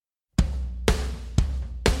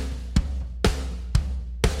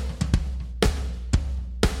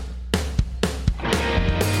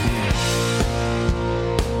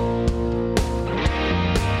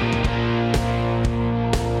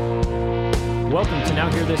Welcome to Now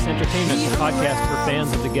Hear This Entertainment, a podcast for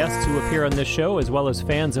fans of the guests who appear on this show, as well as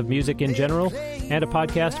fans of music in general, and a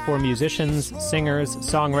podcast for musicians, singers,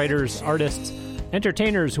 songwriters, artists,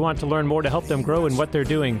 entertainers who want to learn more to help them grow in what they're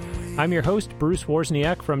doing. I'm your host, Bruce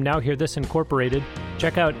Wozniak from Now Hear This Incorporated.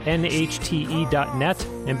 Check out NHTE.net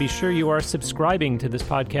and be sure you are subscribing to this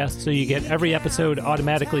podcast so you get every episode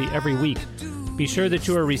automatically every week. Be sure that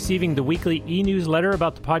you are receiving the weekly e-newsletter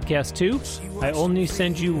about the podcast too. I only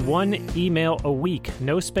send you one email a week,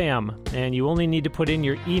 no spam, and you only need to put in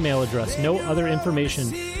your email address, no other information,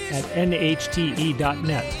 at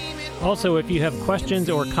nhte.net. Also, if you have questions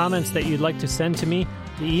or comments that you'd like to send to me,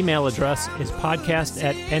 the email address is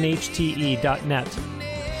podcast@nhte.net.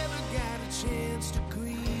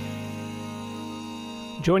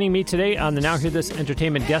 Joining me today on the Now Hear This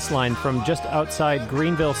Entertainment guest line from just outside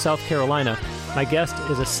Greenville, South Carolina, my guest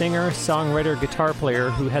is a singer, songwriter, guitar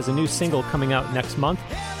player who has a new single coming out next month.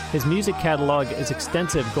 His music catalog is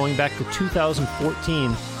extensive, going back to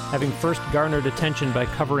 2014, having first garnered attention by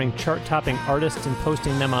covering chart-topping artists and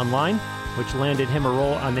posting them online, which landed him a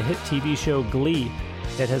role on the hit TV show Glee.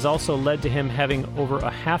 It has also led to him having over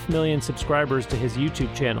 500,000 subscribers to his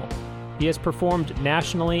YouTube channel. He has performed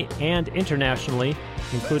nationally and internationally,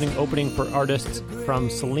 including opening for artists from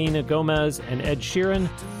Selena Gomez and Ed Sheeran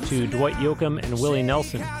to Dwight Yoakam and Willie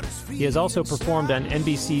Nelson. He has also performed on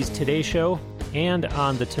NBC's Today Show and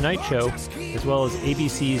on The Tonight Show, as well as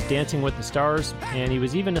ABC's Dancing with the Stars, and he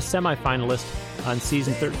was even a semifinalist on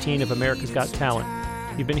Season 13 of America's Got Talent.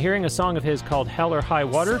 You've been hearing a song of his called Hell or High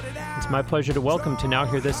Water. It's my pleasure to welcome to Now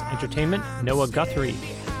Hear This Entertainment, Noah Guthrie.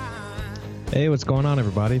 Hey, what's going on,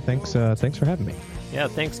 everybody? Thanks for having me. Yeah,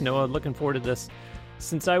 thanks, Noah. Looking forward to this.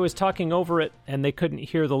 Since I was talking over it and they couldn't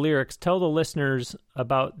hear the lyrics, tell the listeners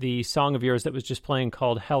about the song of yours that was just playing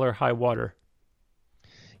called Hell or High Water.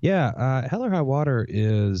 Yeah, Hell or High Water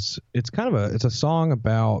it's a song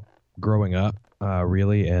about growing up,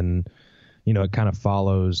 really, and it kind of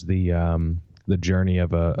follows the journey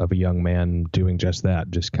of a young man doing just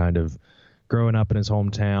that, just kind of growing up in his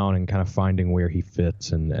hometown and kind of finding where he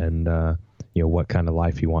fits and what kind of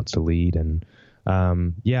life he wants to lead. And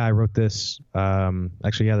I wrote this.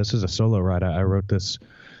 This is a solo write. I wrote this,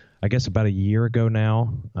 I guess, about a year ago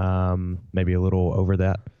now, maybe a little over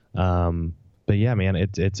that. But yeah, man,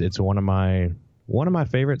 it's one of my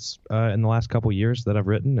favorites in the last couple years that I've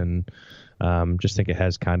written, and just think it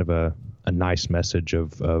has kind of a nice message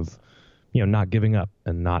of not giving up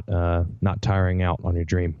and not tiring out on your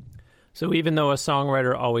dream. So even though a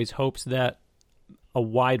songwriter always hopes that a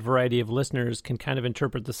wide variety of listeners can kind of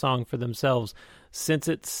interpret the song for themselves, since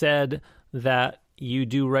it's said that you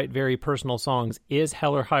do write very personal songs, is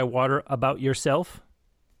Hell or High Water about yourself?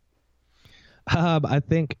 I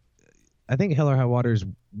think Hell or High Water is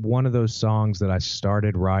one of those songs that I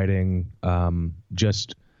started writing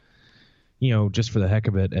just for the heck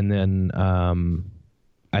of it, and then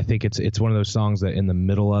I think it's one of those songs that in the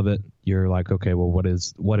middle of it you're like, okay, well,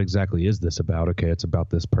 what exactly is this about? Okay, it's about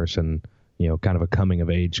this person, kind of a coming of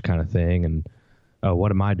age kind of thing, and what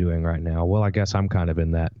am I doing right now? Well, I guess I'm kind of in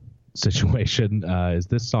that situation. Is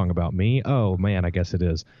this song about me? Oh man, I guess it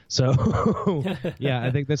is. So yeah, I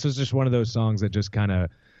think this was just one of those songs that just kind of,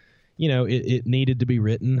 it needed to be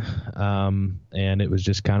written, and it was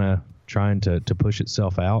just kind of trying to push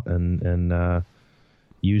itself out, and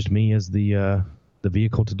used me as the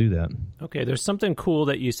vehicle to do that. Okay, there's something cool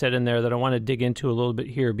that you said in there that I want to dig into a little bit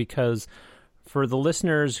here, because for the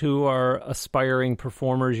listeners who are aspiring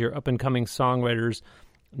performers, you're up-and-coming songwriters,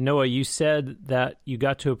 Noah, you said that you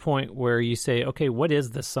got to a point where you say, okay, what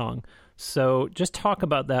is this song? So just talk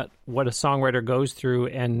about that, what a songwriter goes through,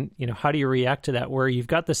 and how do you react to that, where you've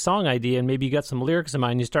got the song idea and maybe you got some lyrics in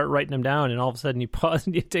mind, you start writing them down, and all of a sudden you pause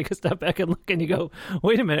and you take a step back and look and you go,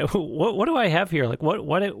 wait a minute, what do I have here? Like,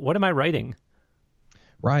 what am I writing?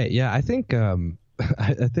 Right. Yeah. I think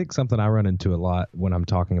I think something I run into a lot when I'm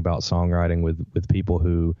talking about songwriting with people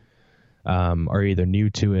who are either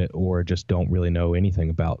new to it or just don't really know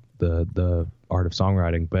anything about the art of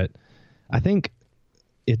songwriting. But I think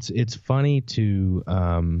it's funny to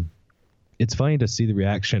see the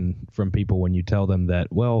reaction from people when you tell them that,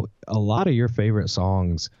 well, a lot of your favorite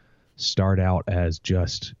songs start out as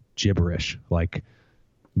just gibberish, like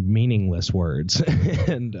meaningless words,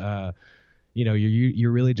 and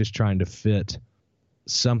you're really just trying to fit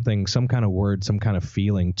some kind of word, some kind of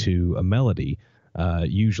feeling to a melody,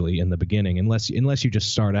 usually in the beginning, unless you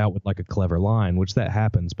just start out with like a clever line, which that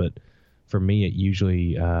happens. But for me, it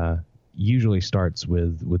usually starts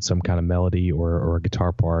with some kind of melody or a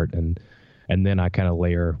guitar part, and then I kind of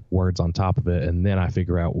layer words on top of it, and then I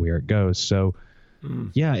figure out where it goes. So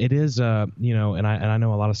Yeah, it is. And I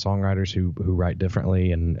know a lot of songwriters who write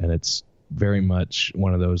differently, and it's very much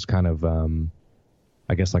one of those kind of,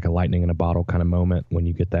 I guess, like a lightning in a bottle kind of moment when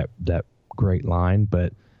you get that great line.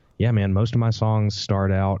 But yeah, man, most of my songs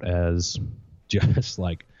start out as just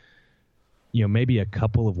like, maybe a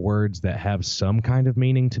couple of words that have some kind of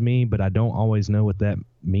meaning to me, but I don't always know what that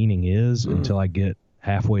meaning is until I get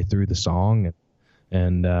halfway through the song.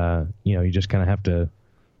 And you just kind of have to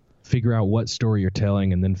figure out what story you're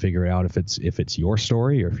telling, and then figure out if it's your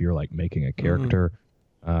story or if you're like making a character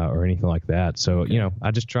or anything like that. So,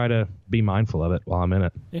 I just try to be mindful of it while I'm in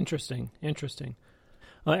it. Interesting.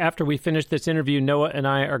 After we finish this interview, Noah and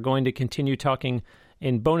I are going to continue talking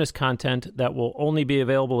in bonus content that will only be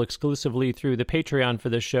available exclusively through the Patreon for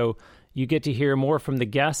this show. You get to hear more from the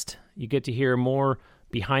guest. You get to hear more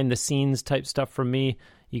behind-the-scenes type stuff from me.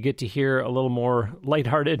 You get to hear a little more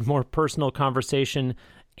lighthearted, more personal conversation.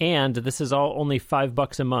 And this is all only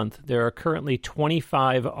 $5 a month. There are currently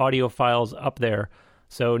 25 audio files up there.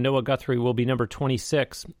 So Noah Guthrie will be number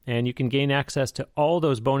 26. And you can gain access to all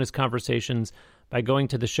those bonus conversations by going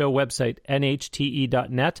to the show website,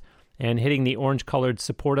 nhte.net, and hitting the orange-colored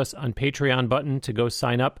Support Us on Patreon button to go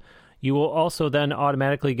sign up. You will also then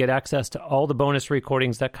automatically get access to all the bonus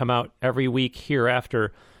recordings that come out every week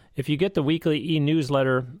hereafter. If you get the weekly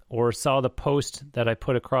e-newsletter or saw the post that I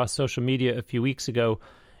put across social media a few weeks ago,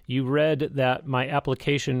 you read that my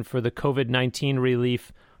application for the COVID-19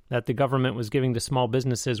 relief that the government was giving to small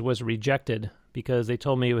businesses was rejected because they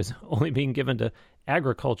told me it was only being given to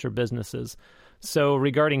agriculture businesses. So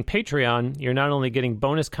regarding Patreon, you're not only getting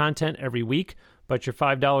bonus content every week, but your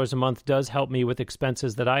 $5 a month does help me with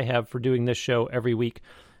expenses that I have for doing this show every week.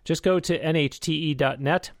 Just go to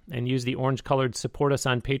nhte.net and use the orange-colored Support Us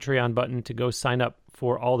on Patreon button to go sign up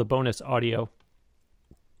for all the bonus audio.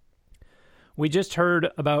 We just heard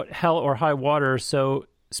about Hell or High Water, so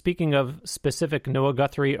speaking of specific Noah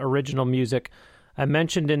Guthrie original music, I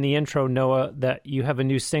mentioned in the intro, Noah, that you have a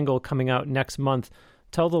new single coming out next month.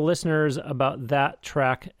 Tell the listeners about that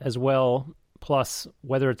track as well, plus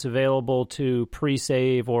whether it's available to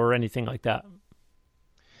pre-save or anything like that.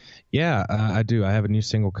 Yeah, I do. I have a new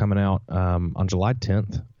single coming out on July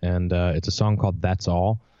 10th, and it's a song called That's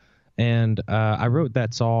All. And I wrote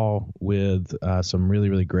That's All with some really,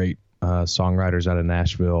 really great songwriters out of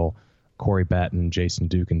Nashville, Corey Batten, Jason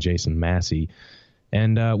Duke, and Jason Massey.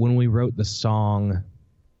 And when we wrote the song,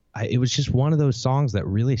 it was just one of those songs that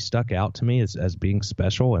really stuck out to me as being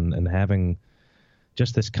special and having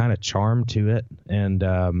just this kind of charm to it. And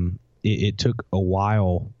it took a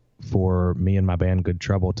while for me and my band Good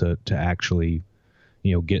Trouble to actually,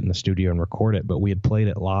 get in the studio and record it. But we had played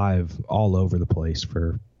it live all over the place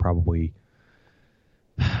for probably,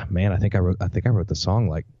 man, I think I wrote the song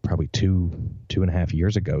like probably two and a half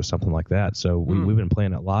years ago, something like that. So we've been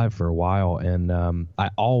playing it live for a while. And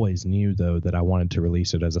I always knew, though, that I wanted to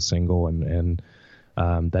release it as a single and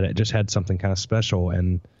that it just had something kind of special.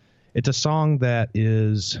 And it's a song that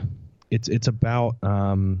it's about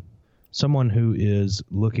someone who is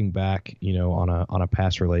looking back, on a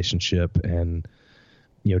past relationship and,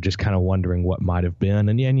 just kind of wondering what might have been.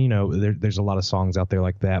 And there's a lot of songs out there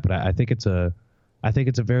like that, but I think it's a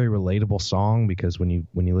very relatable song because when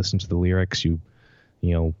you listen to the lyrics,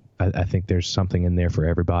 I think there's something in there for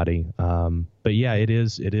everybody. But yeah, it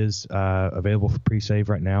is available for pre-save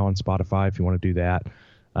right now on Spotify if you want to do that.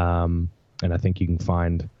 And I think you can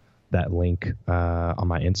find that link on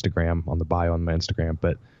my Instagram, on the bio on my Instagram.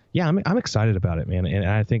 But yeah, I'm excited about it, man. And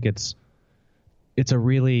I think it's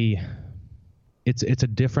a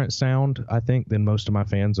different sound, I think, than most of my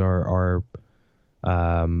fans are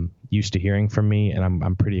used to hearing from me, and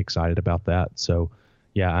I'm pretty excited about that. So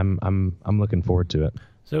yeah, I'm looking forward to it.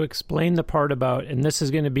 So explain the part about, and this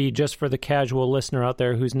is going to be just for the casual listener out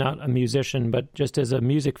there who's not a musician, but just as a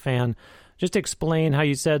music fan, just explain how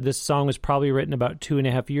you said this song was probably written about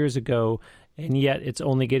 2.5 years ago, and yet it's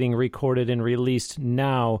only getting recorded and released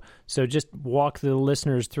now. So just walk the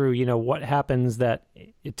listeners through, what happens that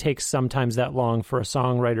it takes sometimes that long for a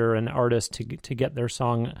songwriter and artist to get their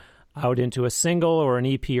song out into a single or an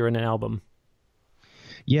EP or an album.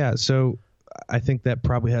 Yeah, so I think that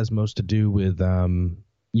probably has most to do with,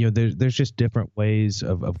 there's just different ways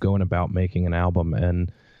of going about making an album.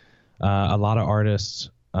 And a lot of artists,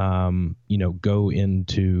 go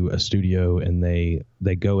into a studio and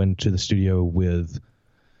they go into the studio with,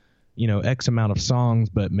 X amount of songs,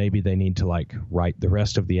 but maybe they need to like write the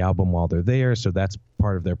rest of the album while they're there. So that's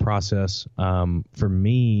part of their process. For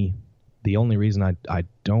me, the only reason I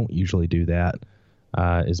don't usually do that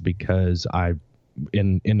is because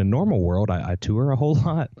in the normal world, I tour a whole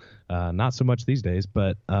lot, not so much these days,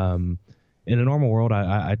 but in a normal world,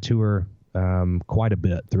 I tour quite a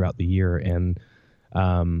bit throughout the year, and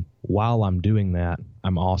while I'm doing that,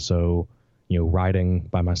 I'm also writing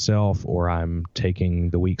by myself, or I'm taking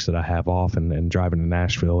the weeks that I have off and driving to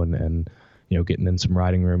Nashville and getting in some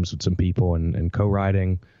writing rooms with some people and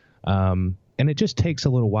co-writing. And it just takes a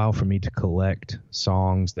little while for me to collect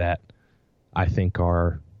songs that I think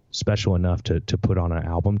are special enough to put on an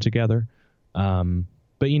album together.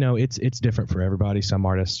 But it's different for everybody. Some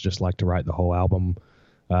artists just like to write the whole album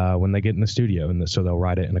when they get in the studio, and so they'll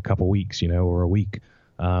write it in a couple weeks, or a week.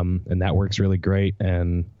 And that works really great.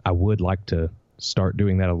 And I would like to start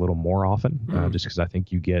doing that a little more often, just because I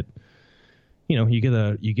think you get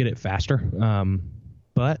it faster.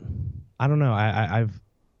 But I don't know.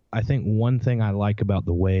 I think one thing I like about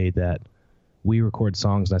the way that we record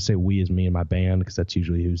songs, and I say we as me and my band, because that's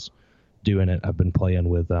usually who's doing it. I've been playing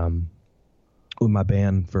with my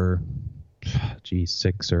band for,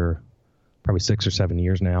 6 or 7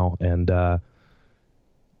 years now. And,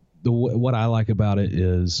 what I like about it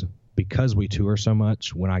is because we tour so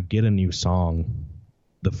much, when I get a new song,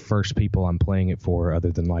 the first people I'm playing it for,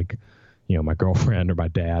 other than my girlfriend or my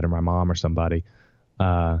dad or my mom or somebody,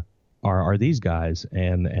 are these guys.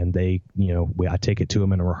 And they, I take it to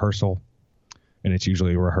them in a rehearsal, and it's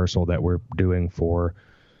usually a rehearsal that we're doing for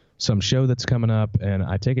some show that's coming up. And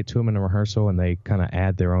I take it to them in a rehearsal, and they kind of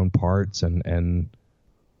add their own parts and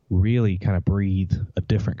really kind of breathe a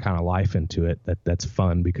different kind of life into it. That's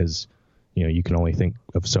fun, because you can only think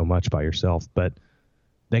of so much by yourself, but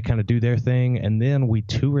they kind of do their thing, and then we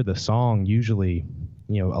tour the song. Usually,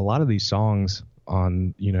 a lot of these songs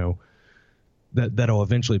on that'll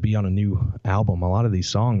eventually be on a new album, a lot of these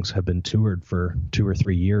songs have been toured for 2 or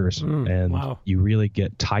 3 years, and wow, you really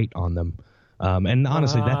get tight on them. And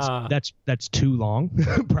honestly, that's too long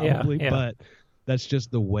probably, yeah. But that's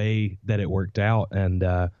just the way that it worked out. And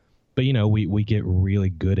but we get really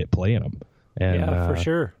good at playing them. And for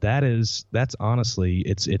sure. That's honestly,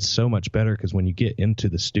 it's so much better, because when you get into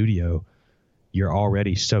the studio, you're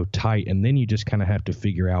already so tight, and then you just kind of have to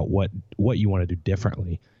figure out what you want to do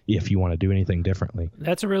differently, if you want to do anything differently.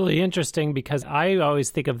 That's really interesting, because I always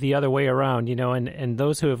think of the other way around, and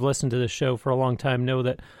those who have listened to the show for a long time know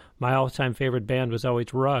that my all-time favorite band was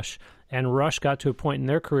always Rush. And Rush got to a point in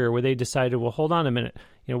their career where they decided, well, hold on a minute.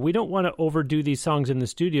 We don't want to overdo these songs in the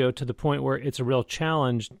studio to the point where it's a real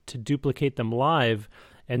challenge to duplicate them live.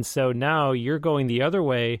 And so now you're going the other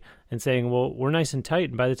way and saying, well, we're nice and tight,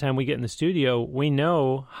 and by the time we get in the studio, we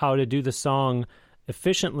know how to do the song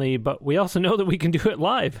efficiently, but we also know that we can do it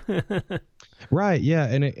live. Right, yeah,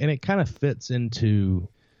 and it kind of fits into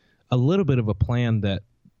a little bit of a plan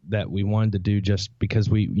that we wanted to do, just because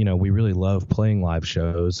we really love playing live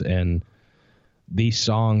shows, and these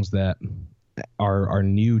songs that are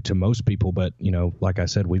new to most people, but like I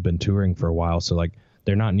said, we've been touring for a while, so like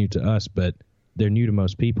they're not new to us, but they're new to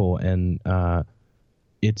most people. And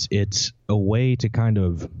it's a way to kind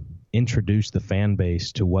of introduce the fan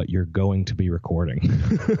base to what you're going to be recording.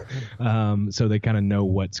 So they kind of know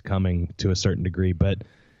what's coming to a certain degree, but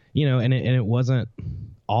and it wasn't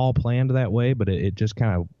all planned that way, but it just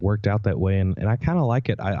kind of worked out that way. And I kind of like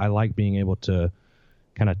it. I like being able to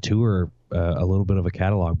kind of tour a little bit of a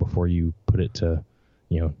catalog before you put it to,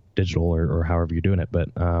 digital or however you're doing it. But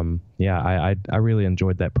I really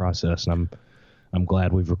enjoyed that process, and I'm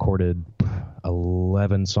glad we've recorded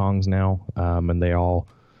 11 songs now, and they all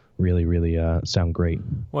really, really sound great.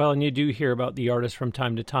 Well, and you do hear about the artists from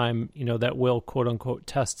time to time, that will quote unquote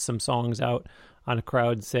test some songs out on a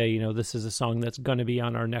crowd, say, this is a song that's going to be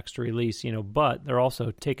on our next release, but they're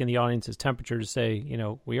also taking the audience's temperature to say,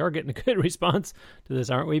 we are getting a good response to this,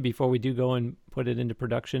 aren't we, before we do go and put it into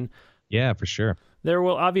production. Yeah, for sure. There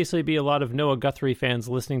will obviously be a lot of Noah Guthrie fans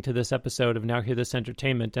listening to this episode of Now Hear This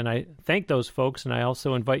Entertainment, and I thank those folks, and I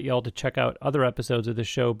also invite you all to check out other episodes of the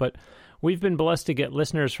show. But we've been blessed to get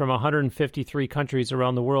listeners from 153 countries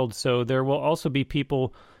around the world, so there will also be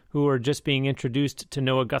people who are just being introduced to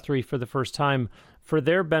Noah Guthrie for the first time. For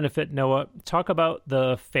their benefit, Noah, talk about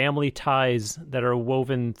the family ties that are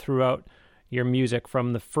woven throughout your music,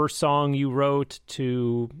 from the first song you wrote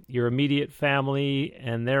to your immediate family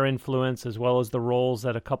and their influence, as well as the roles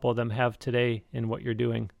that a couple of them have today in what you're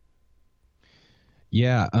doing.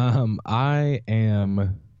 Yeah, I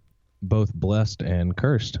am both blessed and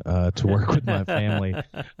cursed to work with my family,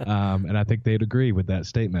 and I think they'd agree with that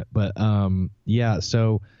statement. But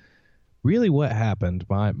so really what happened,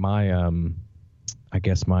 I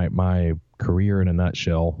guess my career in a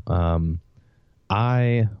nutshell,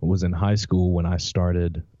 I was in high school when I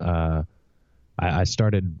started. I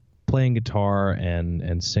started playing guitar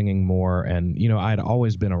and singing more, and I'd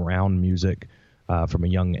always been around music. from a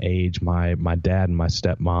young age. My dad and my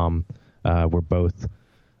stepmom were both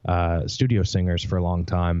studio singers for a long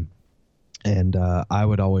time. And I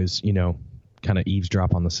would always, kind of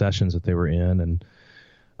eavesdrop on the sessions that they were in and,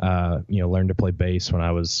 learn to play bass when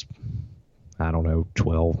I was,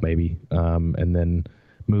 12 maybe, and then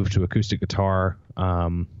moved to acoustic guitar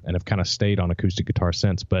and have kind of stayed on acoustic guitar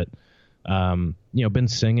since. But, been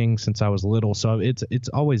singing since I was little. So it's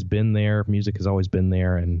always been there. Music has always been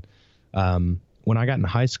there. And when I got in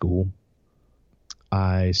high school,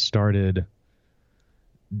 I started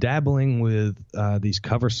dabbling with these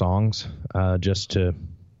cover songs just to,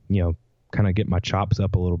 kind of get my chops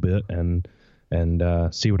up a little bit and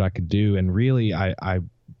see what I could do. And really, I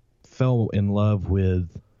fell in love with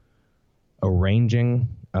arranging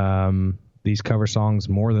these cover songs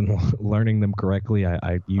more than learning them correctly.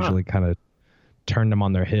 I usually kind of turned them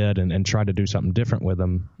on their head and tried to do something different with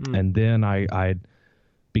them. And then I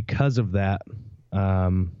because of that,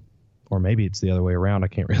 or maybe it's the other way around, I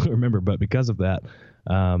can't really remember, but because of that,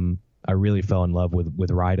 I really fell in love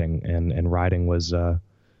with writing, and writing was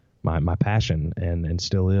my passion and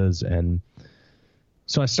still is. And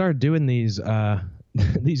so I started doing these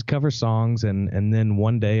these cover songs, and then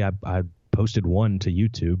one day I posted one to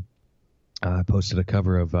YouTube. I posted a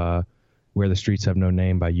cover of Where the Streets Have No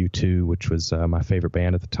Name by U2, which was my favorite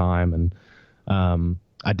band at the time. And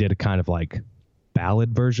I did a kind of like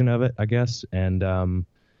ballad version of it, I guess. And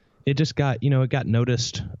it just got, it got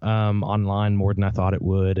noticed online more than I thought it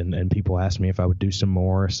would. And people asked me if I would do some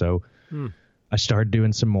more. So I started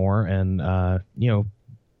doing some more and,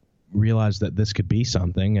 realized that this could be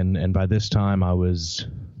something. And by this time I was,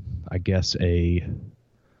 I guess, a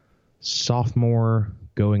sophomore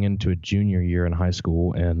going into a junior year in high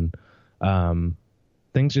school. And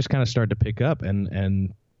things just kind of started to pick up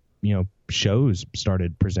and shows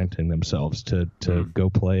started presenting themselves to go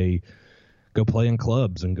play in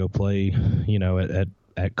clubs and go play,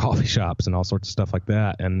 at coffee shops and all sorts of stuff like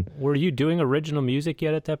that. And were you doing original music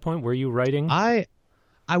yet at that point? Were you writing?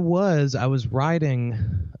 I was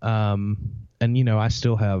writing, and I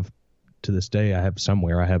still have, to this day, I have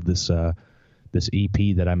this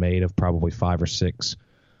EP that I made of probably 5 or 6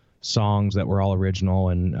 songs that were all original,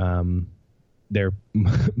 and they're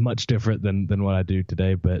much different than what I do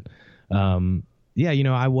today. But I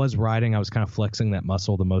was writing. I was kind of flexing that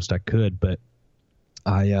muscle the most I could, but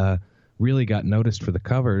I really got noticed for the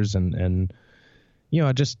covers, and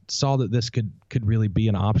I just saw that this could really be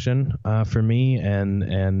an option for me.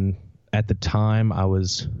 And at the time, I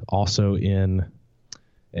was also in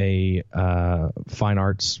a fine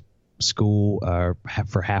arts school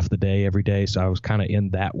for half the day every day, so I was kind of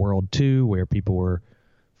in that world too, where people were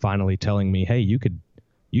finally telling me, hey, you could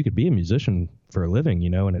be a musician for a living,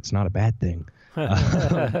 and it's not a bad thing.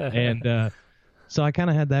 And so I kind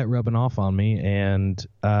of had that rubbing off on me, and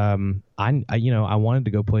I wanted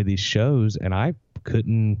to go play these shows, and I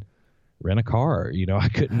couldn't rent a car, I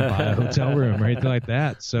couldn't buy a hotel room or anything like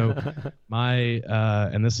that. So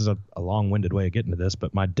and this is a long-winded way of getting to this,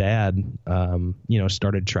 but my dad,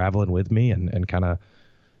 started traveling with me and kind of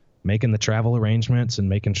making the travel arrangements and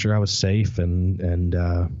making sure I was safe and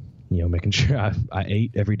making sure I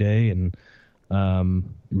ate every day, and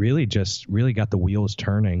really got the wheels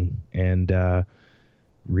turning. And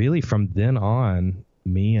really from then on,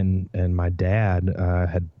 me and my dad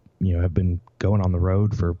have been going on the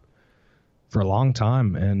road for a long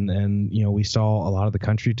time, and we saw a lot of the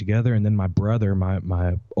country together. And then my brother,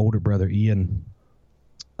 my older brother Ian,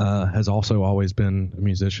 has also always been a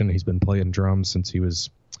musician. He's been playing drums since he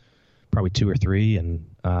was probably 2 or 3, and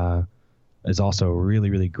is also a really,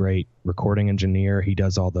 really great recording engineer. He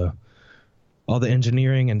does all the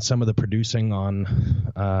engineering and some of the producing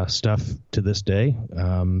on stuff to this day,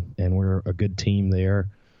 and we're a good team there.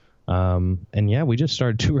 We just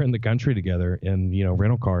started touring the country together in,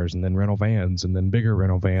 rental cars, and then rental vans, and then bigger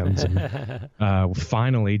rental vans. And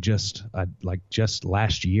finally, just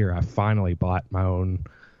last year, I finally bought my own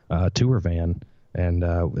tour van, and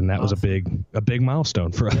that was a big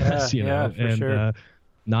milestone for us, for sure.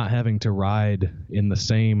 Not having to ride in the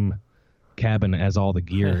same cabin as all the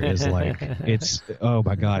gear is like, it's, oh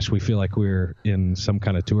my gosh, we feel like we're in some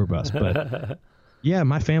kind of tour bus. But yeah,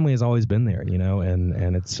 my family has always been there,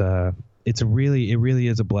 and it really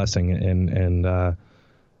is a blessing, and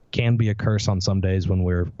can be a curse on some days when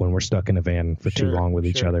we're stuck in a van for too long with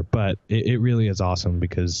each other. But it really is awesome,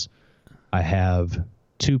 because I have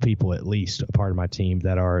 2 people at least, a part of my team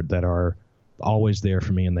that are always there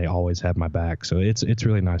for me, and they always have my back. So it's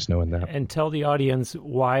really nice knowing that. And tell the audience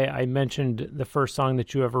why I mentioned the first song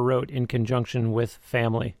that you ever wrote in conjunction with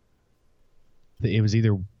family. it was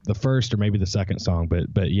either the first or maybe the second song,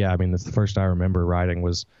 but yeah, I mean, that's the first I remember writing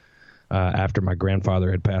was after my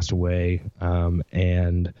grandfather had passed away,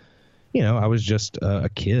 and I was just a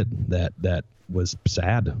kid that was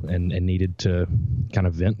sad and needed to kind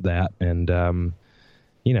of vent that, and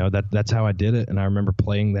that's how I did it. And I remember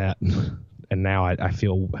playing that, and now I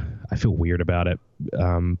feel weird about it,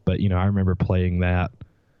 but I remember playing that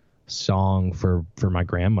song for my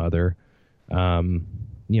grandmother,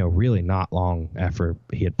 really not long after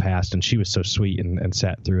he had passed, and she was so sweet and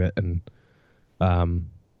sat through it and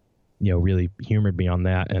really humored me on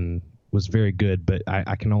that and was very good, but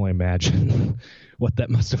I can only imagine what that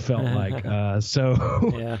must have felt like. Yeah.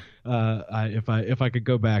 If I could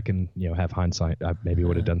go back and have hindsight, I maybe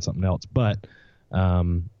would have done something else. But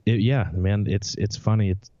it's funny.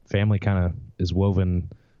 It's family kind of is woven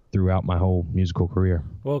throughout my whole musical career.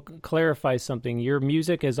 Well, clarify something. Your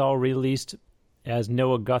music is all released as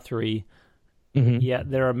Noah Guthrie. Mm-hmm.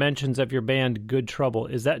 Yet there are mentions of your band Good Trouble.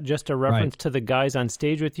 Is that just a reference to the guys on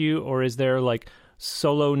stage with you, or is there like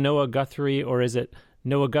solo Noah Guthrie, or is it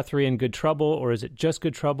Noah Guthrie and Good Trouble, or is it just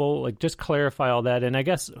Good Trouble? Like, just clarify all that. And I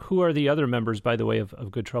guess, who are the other members, by the way,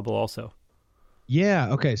 of Good Trouble also?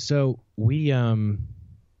 Yeah, okay, so we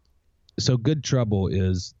so Good Trouble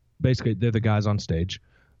is basically, they're the guys on stage.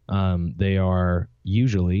 They are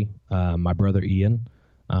usually my brother Ian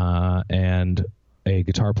and a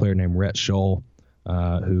guitar player named Rhett Scholl,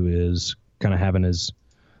 who is kind of having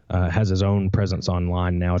has his own presence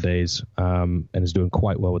online nowadays, and is doing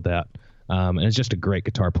quite well with that. And is just a great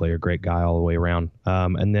guitar player, great guy all the way around.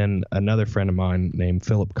 And then another friend of mine named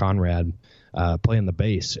Philip Conrad, playing the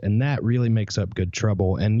bass, and that really makes up Good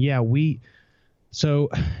Trouble. And yeah, so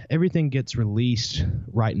everything gets released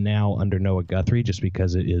right now under Noah Guthrie just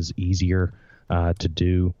because it is easier to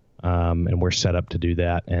do, and we're set up to do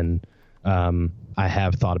that. And I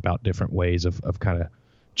have thought about different ways of kind of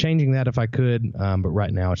changing that if I could, but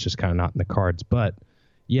right now it's just kind of not in the cards. But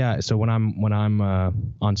yeah, so when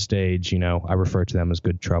I'm on stage, I refer to them as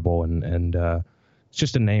Good Trouble, and it's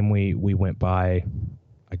just a name we went by,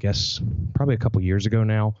 I guess, probably a couple years ago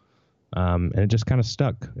now, and it just kind of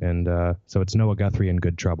stuck. And so it's Noah Guthrie and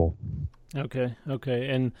Good Trouble. Okay.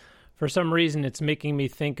 And for some reason, it's making me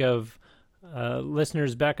think of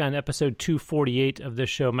listeners back on episode 248 of this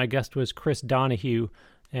show. My guest was Chris Donahue,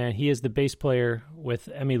 and he is the bass player with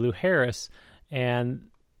Emmylou Harris, and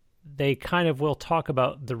they kind of will talk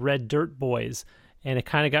about the Red Dirt Boys, and it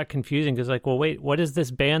kind of got confusing because, like, well, wait, what is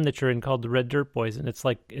this band that you're in called the Red Dirt Boys? And it's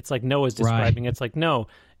like Noah's describing. Right. It's like, no,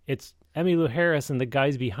 it's Emmylou Harris, and the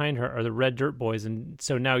guys behind her are the Red Dirt Boys. And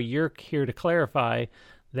so now you're here to clarify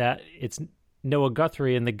that it's Noah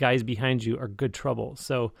Guthrie and the guys behind you are Good Trouble.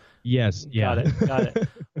 So yes, yeah, got it.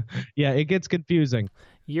 Yeah, it gets confusing.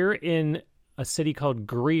 You're in a city called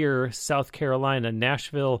Greer, South Carolina.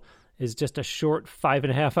 Nashville is just a short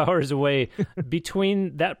 5.5 hours away.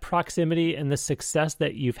 Between that proximity and the success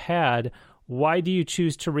that you've had, why do you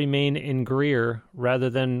choose to remain in Greer rather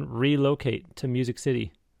than relocate to Music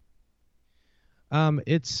City?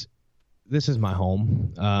 This is my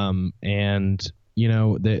home, and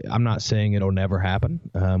I'm not saying it'll never happen,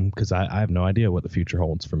 because I have no idea what the future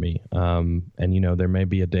holds for me. And there may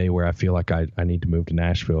be a day where I feel like I need to move to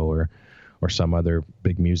Nashville or some other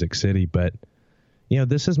big music city, but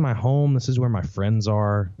this is my home. This is where my friends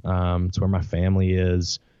are. It's where my family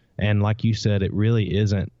is. And like you said, it really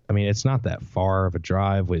isn't. I mean, it's not that far of a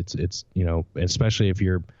drive. It's especially if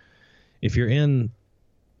you're in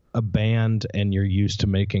a band and you're used to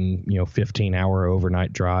making 15-hour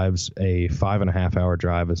overnight drives, a 5.5-hour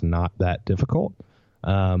drive is not that difficult.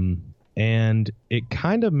 And it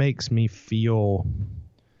kind of makes me feel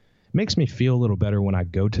a little better when I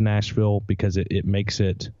go to Nashville, because it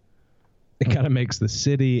kind of makes the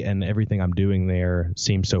city and everything I'm doing there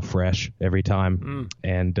seem so fresh every time.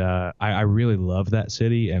 And I really love that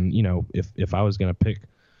city. And if I was going to pick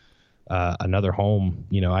another home,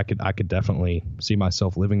 I could definitely see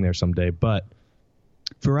myself living there someday. But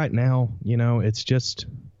for right now, it's just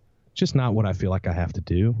not what I feel like I have to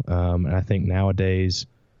do. And I think nowadays,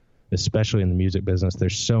 especially in the music business,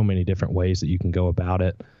 there's so many different ways that you can go about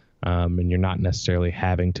it. And you're not necessarily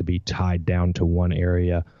having to be tied down to one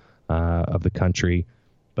area of the country.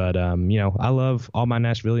 But, I love all my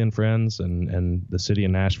Nashvilleian friends and the city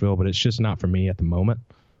of Nashville, but it's just not for me at the moment.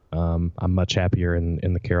 I'm much happier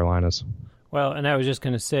in the Carolinas. Well, and I was just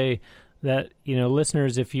going to say that,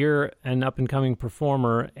 listeners, if you're an up-and-coming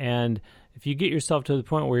performer and if you get yourself to the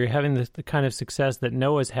point where you're having the kind of success that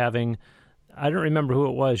Noah's having, I don't remember who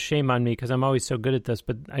it was. Shame on me because I'm always so good at this.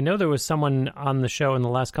 But I know there was someone on the show in the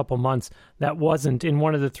last couple months that wasn't in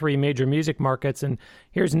one of the 3 major music markets. And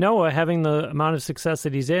here's Noah having the amount of success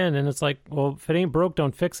that he's in. And it's like, well, if it ain't broke,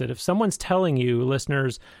 don't fix it. If someone's telling you,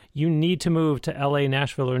 listeners, you need to move to LA,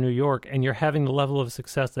 Nashville, or New York, and you're having the level of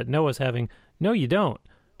success that Noah's having, no, you don't.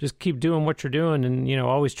 Just keep doing what you're doing and,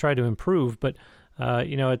 always try to improve. But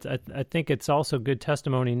I think it's also good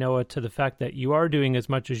testimony, Noah, to the fact that you are doing as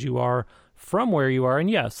much as you are from where you are. And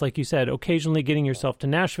yes, like you said, occasionally getting yourself to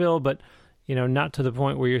Nashville, but, not to the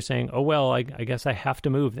point where you're saying, oh, well, I guess I have to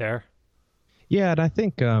move there. Yeah, and I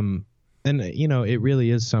think, it really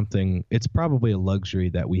is something, it's probably a luxury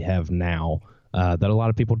that we have now that a lot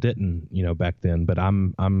of people didn't, back then. But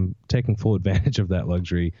I'm taking full advantage of that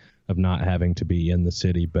luxury of not having to be in the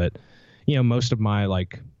city. But, most of my,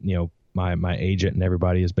 my agent and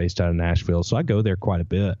everybody is based out of Nashville, so I go there quite a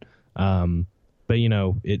bit. But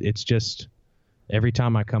it's just every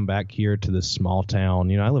time I come back here to this small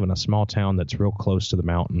town, I live in a small town that's real close to the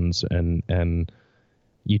mountains, and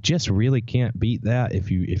you just really can't beat that if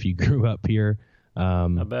you grew up here. I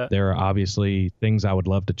bet. There are obviously things I would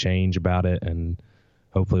love to change about it, and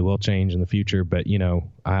hopefully will change in the future. But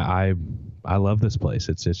I love this place.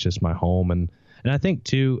 It's just my home, and I think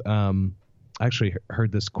too. I actually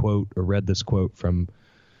heard this quote or read this quote from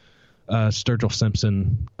Sturgill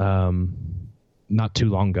Simpson not too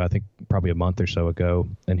long ago, I think probably a month or so ago.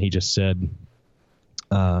 And he just said,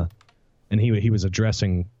 and he was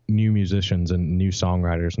addressing new musicians and new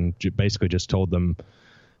songwriters and basically just told them,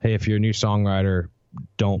 hey, if you're a new songwriter,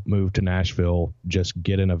 don't move to Nashville, just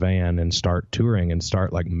get in a van and start touring and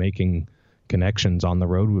start making connections on the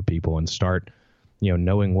road with people and start,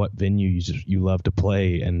 knowing what venues you love to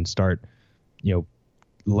play and start,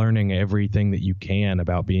 learning everything that you can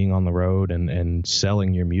about being on the road and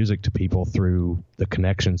selling your music to people through the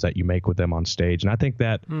connections that you make with them on stage. And I think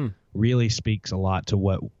that really speaks a lot to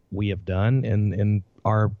what we have done in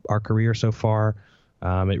our career so far.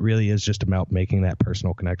 It really is just about making that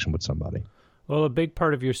personal connection with somebody. Well, a big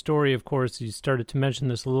part of your story, of course, you started to mention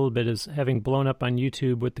this a little bit, is having blown up on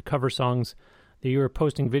YouTube with the cover songs that you were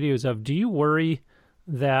posting videos of. Do you worry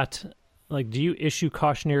that, do you issue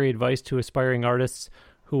cautionary advice to aspiring artists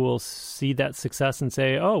who will see that success and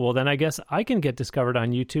say, oh, well, then I guess I can get discovered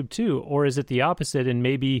on YouTube too? Or is it the opposite, and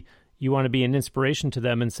maybe you want to be an inspiration to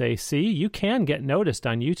them and say, see, you can get noticed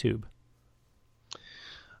on YouTube?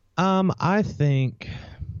 I think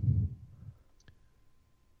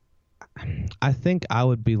I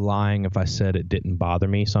would be lying if I said it didn't bother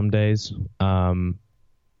me some days. And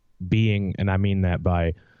I mean that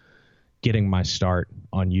by getting my start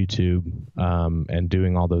on YouTube and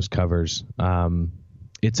doing all those covers.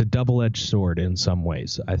 It's a double-edged sword in some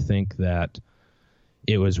ways. I think that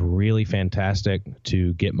it was really fantastic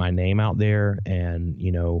to get my name out there and,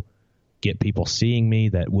 get people seeing me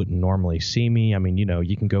that wouldn't normally see me. I mean,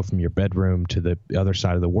 you can go from your bedroom to the other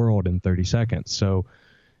side of the world in 30 seconds. So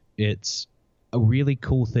it's a really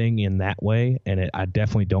cool thing in that way, and I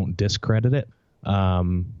definitely don't discredit it.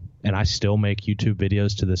 And I still make YouTube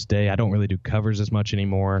videos to this day. I don't really do covers as much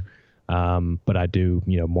anymore, but I do,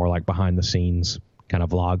 more like behind the scenes kind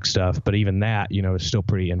of vlog stuff. But even that, is still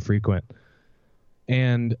pretty infrequent.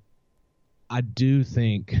 And I do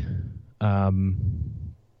think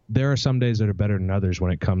there are some days that are better than others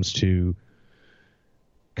when it comes to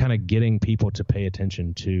kind of getting people to pay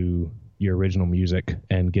attention to your original music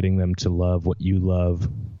and getting them to love what you love.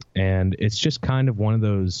 And it's just kind of one of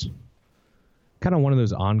those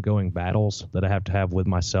ongoing battles that I have to have with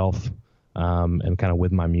myself and kind of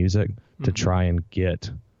with my music to try and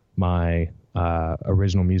get my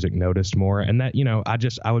original music noticed more. And that,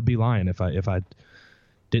 I would be lying if I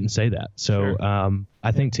didn't say that. So sure.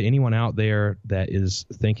 I think to anyone out there that is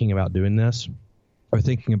thinking about doing this or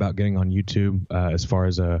thinking about getting on YouTube as far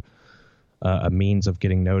as a means of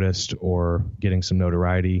getting noticed or getting some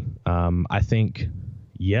notoriety, I think,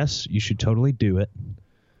 yes, you should totally do it.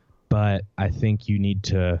 But I think you need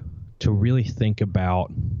to really think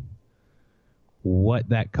about what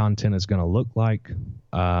that content is going to look like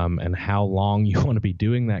and how long you want to be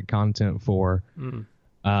doing that content for.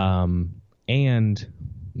 And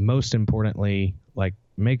most importantly,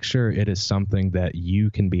 make sure it is something that you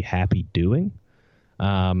can be happy doing.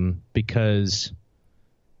 Because,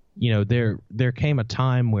 there came a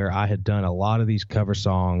time where I had done a lot of these cover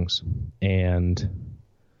songs, and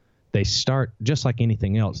they start, just like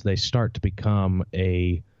anything else, they start to become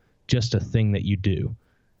just a thing that you do.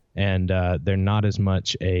 And they're not as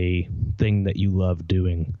much a thing that you love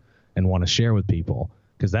doing and want to share with people.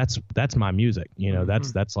 Because that's my music,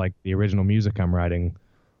 that's like the original music I'm writing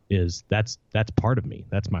is that's part of me.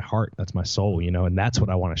 That's my heart. That's my soul, and that's what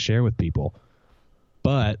I want to share with people.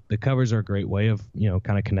 But the covers are a great way of,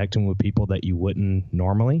 kind of connecting with people that you wouldn't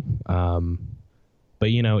normally. But,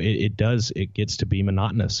 it gets to be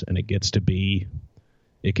monotonous, and it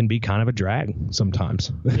can be kind of a drag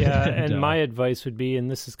sometimes. Yeah. And my advice would be, and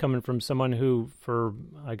this is coming from someone who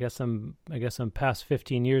I guess I'm past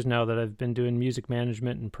 15 years now that I've been doing music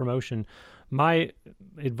management and promotion. My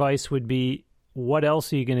advice would be, what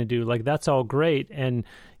else are you going to do? Like, that's all great. And,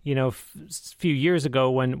 a few years ago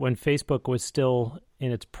when Facebook was still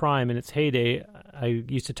in its prime, in its heyday, I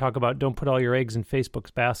used to talk about don't put all your eggs in Facebook's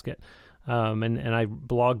basket. And I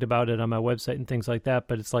blogged about it on my website and things like that.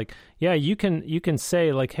 But it's like, yeah, you can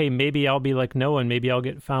say like, hey, maybe I'll be like Noah and maybe I'll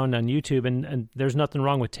get found on YouTube. And there's nothing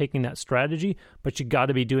wrong with taking that strategy, but you got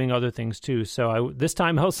to be doing other things too. So this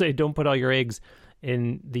time I'll say, don't put all your eggs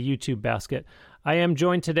in the YouTube basket. I am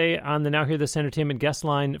joined today on the Now Hear This Entertainment guest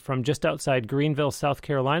line from just outside Greenville, South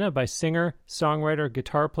Carolina by singer, songwriter,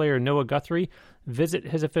 guitar player Noah Guthrie. Visit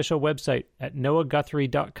his official website at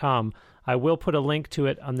noahguthrie.com. I will put a link to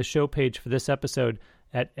it on the show page for this episode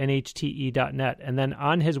at NHTE.net. And then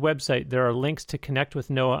on his website, there are links to connect with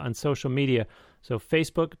Noah on social media. So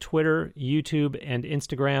Facebook, Twitter, YouTube, and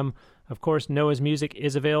Instagram. Of course, Noah's music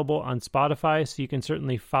is available on Spotify, so you can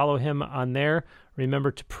certainly follow him on there.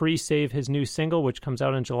 Remember to pre-save his new single, which comes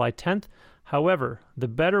out on July 10th. However, the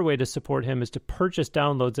better way to support him is to purchase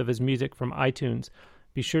downloads of his music from iTunes.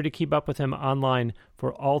 Be sure to keep up with him online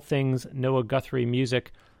for all things Noah Guthrie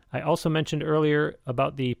music. I also mentioned earlier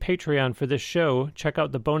about the Patreon for this show. Check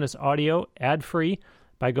out the bonus audio ad-free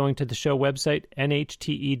by going to the show website,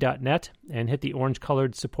 NHTE.net, and hit the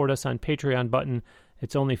orange-colored Support Us on Patreon button.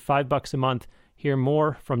 It's only $5 a month. Hear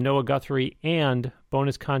more from Noah Guthrie and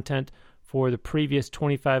bonus content for the previous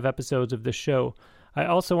 25 episodes of the show. I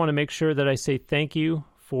also want to make sure that I say thank you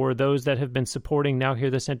for those that have been supporting Now Hear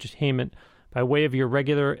This Entertainment by way of your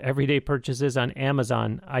regular everyday purchases on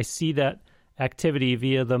Amazon. I see that activity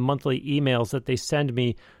via the monthly emails that they send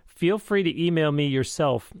me. Feel free to email me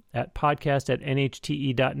yourself at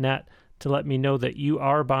podcast@nhte.net to let me know that you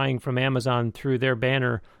are buying from Amazon through their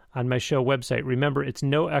banner on my show website. Remember, it's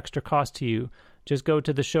no extra cost to you. Just go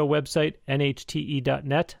to the show website,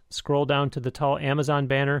 nhte.net, scroll down to the tall Amazon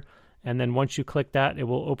banner, and then once you click that, it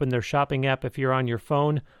will open their shopping app if you're on your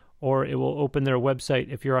phone, or it will open their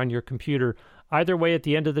website if you're on your computer. Either way, at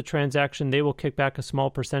the end of the transaction, they will kick back a small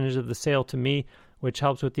percentage of the sale to me, which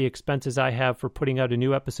helps with the expenses I have for putting out a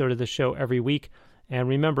new episode of the show every week. And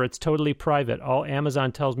remember, it's totally private. All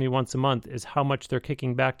Amazon tells me once a month is how much they're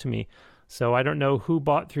kicking back to me. So I don't know who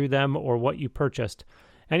bought through them or what you purchased.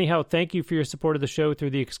 Anyhow, thank you for your support of the show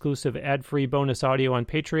through the exclusive ad-free bonus audio on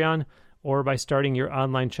Patreon or by starting your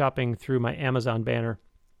online shopping through my Amazon banner.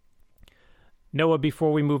 Noah,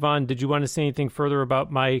 before we move on, did you want to say anything further about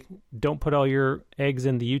my don't put all your eggs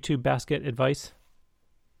in the YouTube basket advice?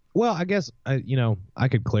 Well, I guess, I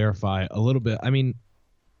could clarify a little bit. I mean,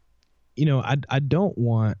 I don't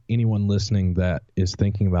want anyone listening that is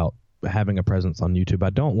thinking about having a presence on YouTube.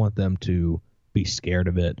 I don't want them to be scared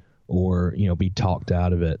of it or, be talked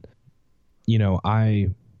out of it. I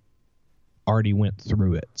already went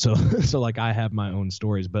through it. So like I have my own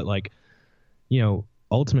stories, but like,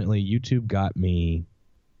 ultimately YouTube got me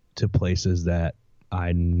to places that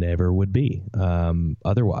I never would be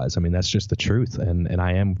otherwise. I mean, that's just the truth. And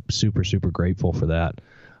I am super, super grateful for that.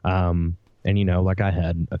 And, like I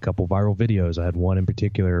had a couple viral videos. I had one in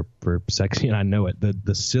particular for Sexy and I Know It,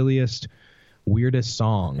 the silliest, weirdest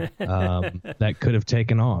song that could have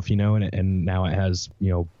taken off, and now it has,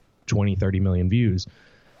 20, 30 million views.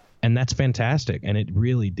 And that's fantastic. And it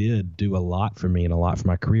really did do a lot for me and a lot for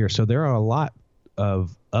my career. So there are a lot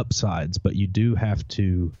of upsides, but you do have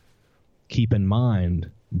to keep in mind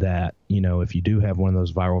that, if you do have one of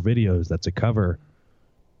those viral videos that's a cover,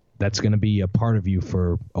 that's going to be a part of you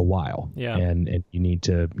for a while. Yeah. And you need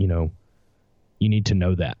to, you need to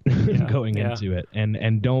know that going into it. And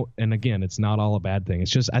again, it's not all a bad thing.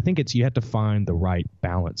 It's just, I think you have to find the right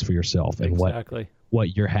balance for yourself and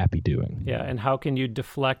what you're happy doing. Yeah. And how can you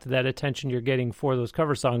deflect that attention you're getting for those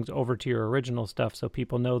cover songs over to your original stuff so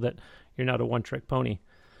people know that you're not a one-trick pony?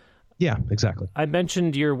 Yeah, exactly. I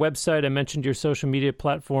mentioned your website. I mentioned your social media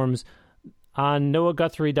platforms. On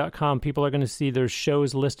noahguthrie.com, people are going to see there's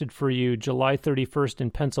shows listed for you July 31st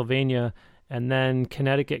in Pennsylvania, and then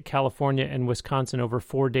Connecticut, California, and Wisconsin over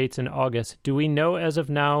 4 dates in August. Do we know as of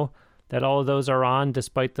now that all of those are on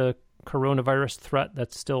despite the coronavirus threat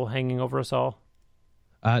that's still hanging over us all?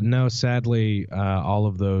 No, sadly, all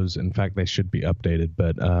of those, in fact, they should be updated,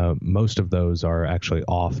 but most of those are actually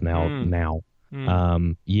off now.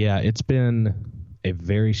 Yeah, it's been a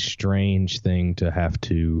very strange thing to have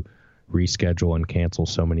to reschedule and cancel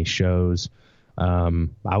so many shows.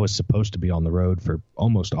 I was supposed to be on the road for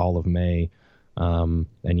almost all of May. And,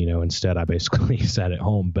 instead I basically sat at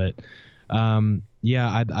home. But,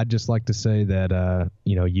 I'd just like to say that,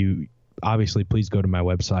 you obviously please go to my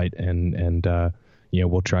website and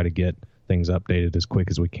we'll try to get things updated as quick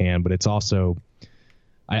as we can. But it's also,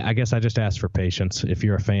 I guess I just ask for patience. If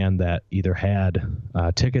you're a fan that either had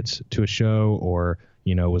tickets to a show or,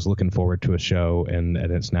 was looking forward to a show and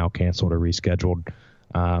it's now canceled or rescheduled,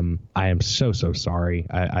 I am so sorry.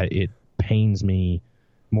 It pains me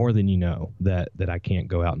more than that I can't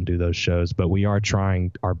go out and do those shows, but we are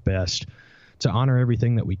trying our best to honor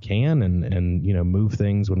everything that we can and move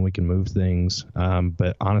things when we can move things.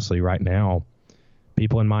 But honestly, right now,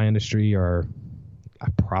 people in my industry are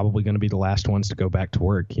probably going to be the last ones to go back to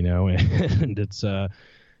work, and it's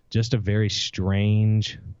just a very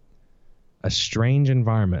strange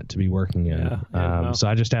environment to be working in. So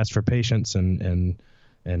I just ask for patience and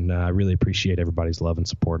I really appreciate everybody's love and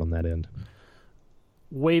support on that end.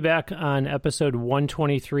 Way back on episode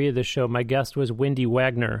 123 of the show, my guest was Wendy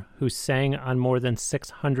Wagner, who sang on more than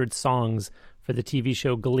 600 songs for the TV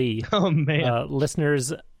show Glee. Oh, man.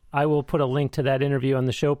 Listeners, I will put a link to that interview on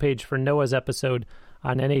the show page for Noah's episode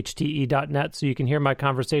on nhte.net so you can hear my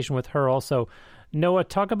conversation with her also. Noah,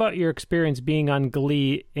 talk about your experience being on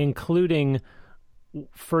Glee, including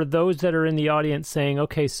for those that are in the audience saying,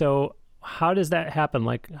 okay, so how does that happen?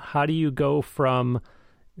 Like, how do you go from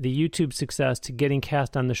the YouTube success to getting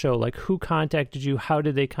cast on the show? Like, who contacted you? How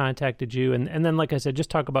did they contacted you? And then, like I said, just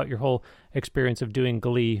talk about your whole experience of doing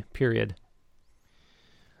Glee, period.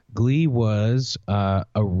 Glee was a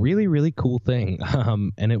really, really cool thing.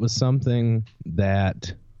 And it was something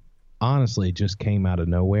that honestly just came out of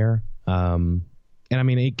nowhere. And I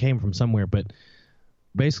mean, it came from somewhere, but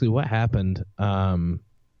basically what happened,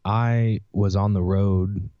 I was on the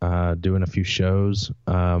road doing a few shows,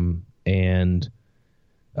 and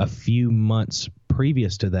a few months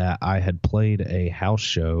previous to that, I had played a house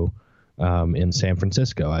show in San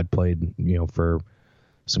Francisco. I'd played, for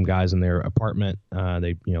some guys in their apartment.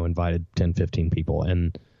 They, invited 10, 15 people.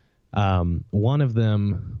 And one of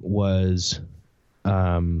them was,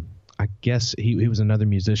 I guess he was another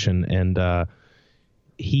musician. And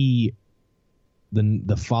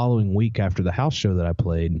the following week after the house show that I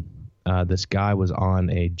played, this guy was on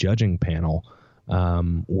a judging panel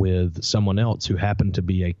with someone else who happened to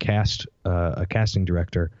be a casting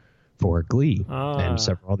director for Glee and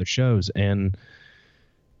several other shows. And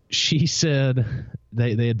she said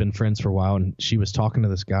they had been friends for a while, and she was talking to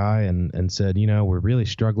this guy and said, we're really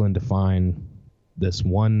struggling to find this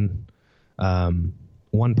one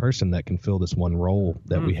person that can fill this one role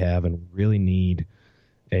that we have, and really need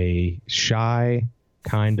a shy,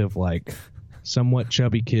 kind of like somewhat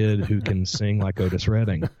chubby kid who can sing like Otis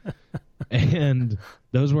Redding. And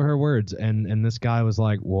those were her words. And this guy was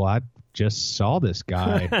like, well, I just saw this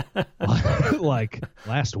guy like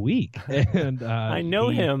last week. And I know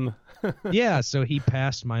him. Yeah. So he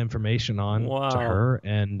passed my information on to her.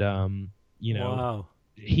 And,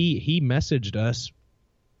 he messaged us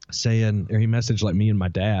saying, or he messaged like me and my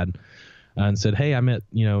dad and said, hey, I met,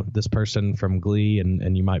 this person from Glee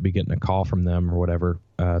and you might be getting a call from them or whatever.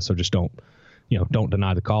 So just don't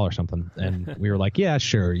deny the call or something. And we were like, yeah,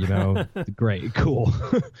 sure. Great, cool.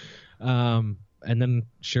 And then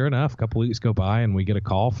sure enough, a couple weeks go by and we get a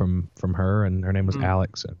call from her, and her name was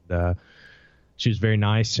Alex. And, she was very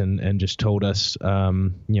nice and just told us,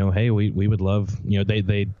 hey, we would love,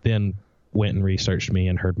 they then went and researched me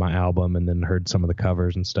and heard my album and then heard some of the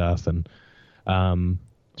covers and stuff. And,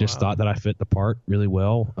 just thought that I fit the part really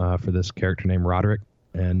well, for this character named Roderick.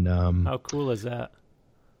 And, how cool is that?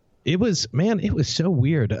 It was so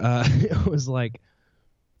weird. It was like,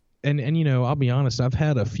 and I'll be honest, I've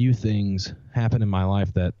had a few things happen in my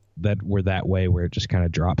life that were that way, where it just kind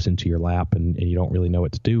of drops into your lap and you don't really know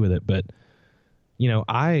what to do with it. But,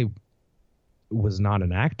 I was not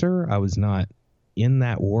an actor. I was not in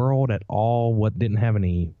that world at all.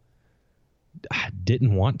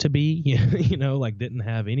 Didn't want to be, like didn't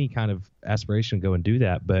have any kind of aspiration to go and do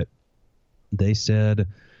that. But they said,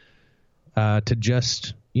 to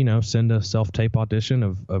just, send a self-tape audition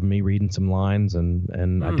of me reading some lines,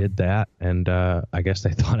 and I did that, and I guess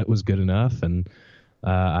they thought it was good enough, and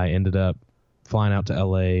I ended up flying out to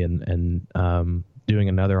LA and doing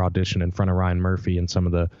another audition in front of Ryan Murphy and some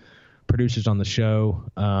of the producers on the show,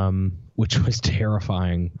 which was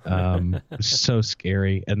terrifying. It was so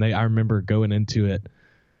scary. And I remember going into it,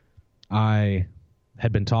 I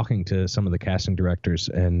had been talking to some of the casting directors,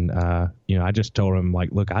 and I just told them,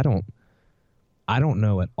 like, look, I I don't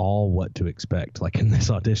know at all what to expect. Like in this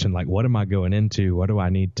audition, like what am I going into? What do I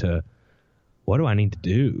need to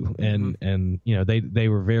do? And you know, they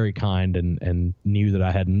were very kind and knew that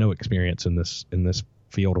I had no experience in this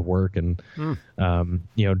field of work, and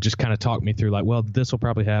you know, just kind of talked me through like, well, this will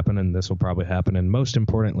probably happen and this will probably happen, and most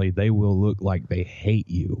importantly, they will look like they hate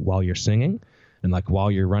you while you're singing, and like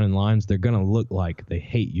while you're running lines, they're gonna look like they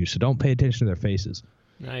hate you, so don't pay attention to their faces.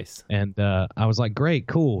 Nice. And I was like, great,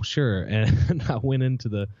 cool, sure. And I went into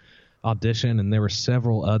the audition, and there were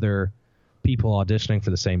several other people auditioning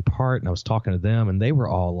for the same part, and I was talking to them, and they were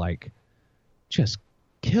all like just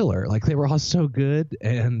killer, like they were all so good.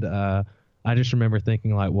 And I just remember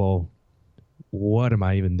thinking like, well, what am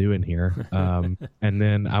I even doing here? And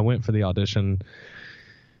then I went for the audition,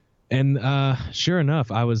 and sure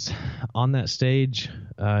enough, I was on that stage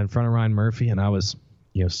in front of Ryan Murphy, and I was,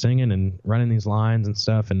 you know, singing and running these lines and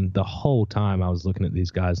stuff. And the whole time I was looking at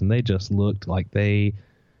these guys, and they just looked like they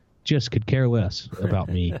just could care less about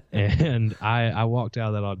me. And I walked out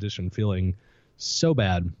of that audition feeling so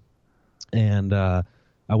bad. And I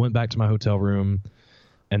went back to my hotel room,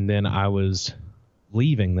 and then I was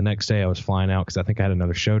leaving the next day. I was flying out because I think I had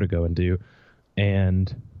another show to go and do.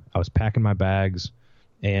 And I was packing my bags,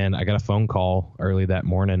 and I got a phone call early that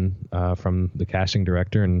morning from the casting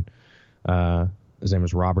director, and his name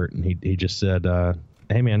was Robert, and he just said,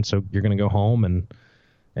 hey man, so you're going to go home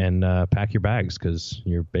and pack your bags, because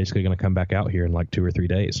you're basically going to come back out here in like 2 or 3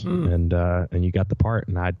 days. And you got the part.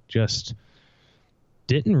 And I just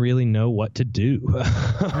didn't really know what to do.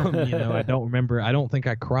 You know, I don't think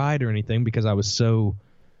I cried or anything, because I was so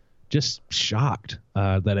just shocked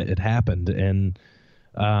that it had happened. And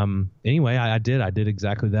anyway, I did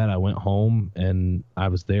exactly that. I went home, and I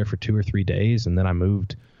was there for 2 or 3 days, and then I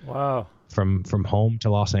moved from home to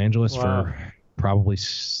Los Angeles for probably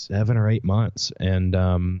 7 or 8 months. And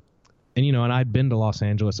you know, and I'd been to Los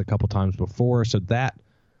Angeles a couple times before, so that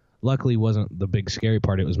luckily wasn't the big scary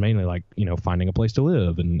part. It was mainly like, you know, finding a place to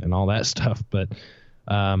live and all that stuff. But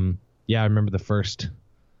yeah, I remember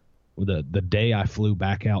the day I flew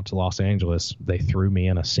back out to Los Angeles, they threw me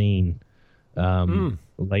in a scene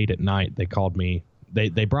late at night. They called me.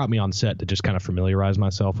 They brought me on set to just kind of familiarize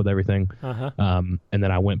myself with everything. And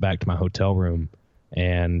then I went back to my hotel room,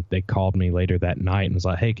 and they called me later that night and was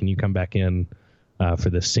like, hey, can you come back in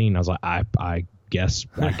for this scene? I was like, I guess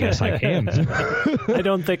I can. I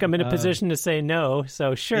don't think I'm in a position to say no,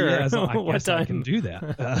 so sure. Yeah, so I guess I can do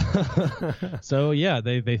that. So yeah,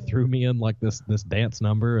 they threw me in like this dance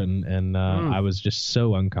number, and I was just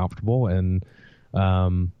so uncomfortable. And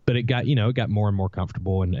but it got more and more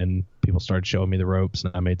comfortable, and people started showing me the ropes,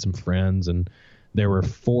 and I made some friends, and there were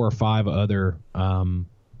 4 or 5 other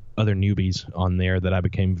newbies on there that I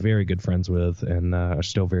became very good friends with, and are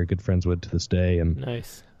still very good friends with to this day. And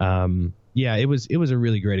nice. Yeah, it was a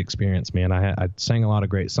really great experience, man. I sang a lot of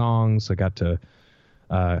great songs. I got to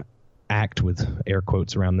act, with air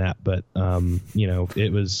quotes around that, but you know,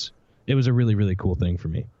 it was a really, really cool thing for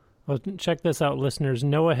me. Well, check this out, listeners.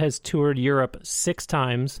 Noah has toured Europe 6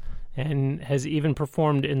 times and has even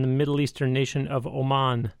performed in the Middle Eastern nation of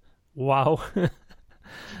Oman. Wow.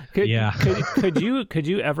 Could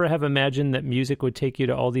you ever have imagined that music would take you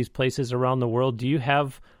to all these places around the world? Do you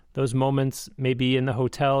have those moments maybe in the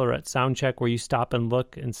hotel or at sound check where you stop and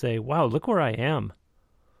look and say, wow, look where I am?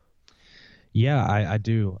 Yeah, I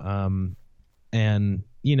do. And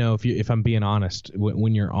you know, if I'm being honest,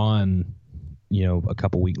 when you're on, you know, a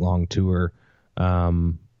couple week long tour, you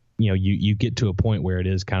know, you get to a point where it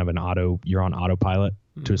is kind of you're on autopilot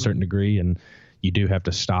to a certain degree, and you do have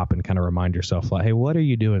to stop and kind of remind yourself, like, hey, what are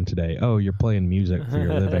you doing today? Oh, you're playing music for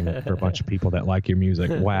your living for a bunch of people that like your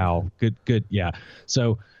music. Wow. Good. Yeah.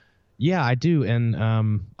 So yeah, I do. And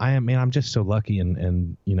I'm just so lucky,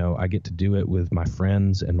 and you know, I get to do it with my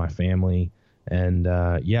friends and my family. And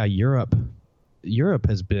yeah, Europe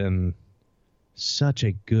has been such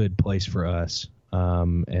a good place for us.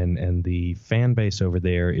 And the fan base over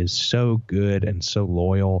there is so good and so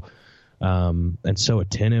loyal, and so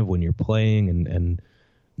attentive when you're playing, and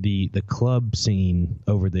the club scene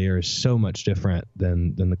over there is so much different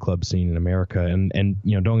than the club scene in America. And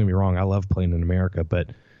you know, don't get me wrong, I love playing in America, but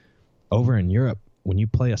over in Europe, when you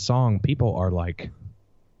play a song, people are like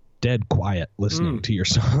dead quiet listening to your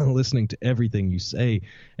song, listening to everything you say.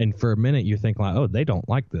 And for a minute you think like, oh, they don't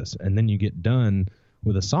like this. And then you get done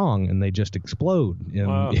with a song and they just explode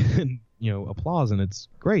in you know, applause. And it's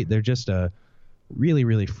great. They're just really,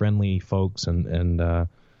 really friendly folks, and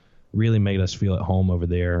really made us feel at home over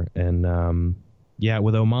there. And yeah,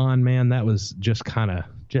 with Oman, man, that was just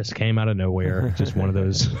came out of nowhere. Just one of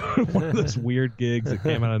those weird gigs that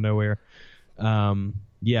came out of nowhere.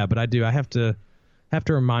 Yeah, but I have to have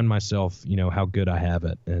to remind myself, how good I have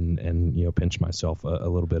it, and pinch myself a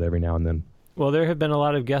little bit every now and then. Well, there have been a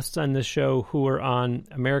lot of guests on this show who are on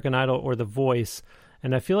American Idol or The Voice,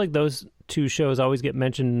 and I feel like those two shows always get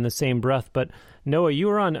mentioned in the same breath. But Noah, you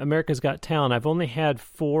were on America's Got Talent. I've only had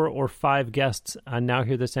 4 or 5 guests on Now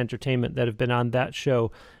Hear This Entertainment that have been on that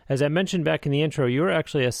show. As I mentioned back in the intro, you were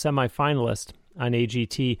actually a semifinalist on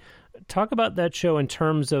AGT. Talk about that show in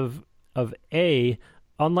terms of A,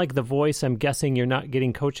 unlike The Voice, I'm guessing you're not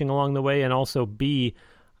getting coaching along the way, and also B,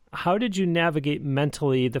 how did you navigate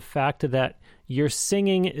mentally the fact that your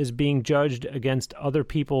singing is being judged against other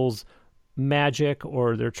people's magic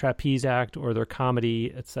or their trapeze act or their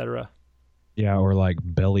comedy, etc.? Yeah, or like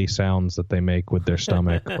belly sounds that they make with their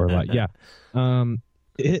stomach, or like, yeah.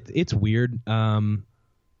 It's weird.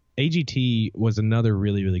 AGT was another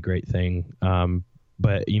really, really great thing.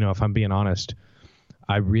 But, if I'm being honest,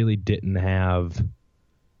 I really didn't have,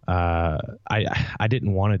 I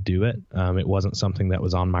didn't want to do it. It wasn't something that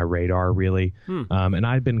was on my radar, really. And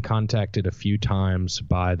I'd been contacted a few times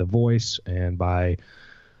by The Voice and by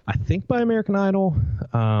American Idol,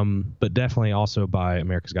 but definitely also by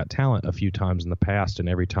America's Got Talent a few times in the past, and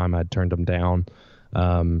every time I'd turned them down,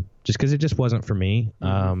 just because it just wasn't for me.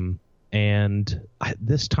 And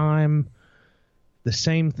this time, the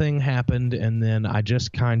same thing happened, and then I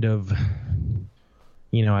just kind of,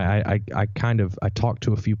 I talked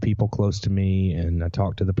to a few people close to me, and I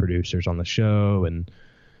talked to the producers on the show, and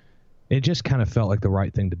it just kind of felt like the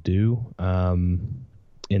right thing to do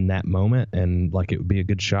in that moment, and like it would be a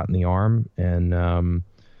good shot in the arm, and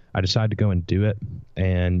I decided to go and do it.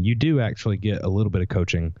 And you do actually get a little bit of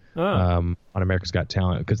coaching on America's Got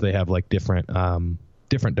Talent, because they have like different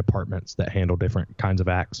departments that handle different kinds of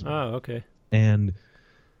acts. Oh, okay. And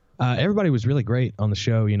everybody was really great on the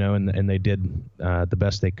show, and they did the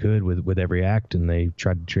best they could with every act, and they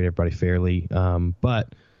tried to treat everybody fairly. But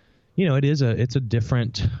it's a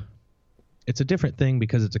different thing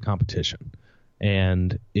because it's a competition,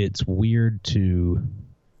 and it's weird to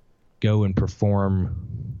go and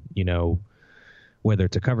perform, whether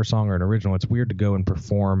it's a cover song or an original. It's weird to go and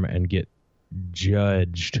perform and get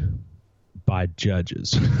judged by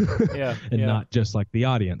judges and not just like the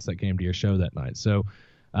audience that came to your show that night. So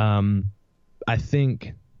I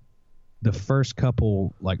think the first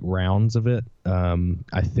couple like rounds of it,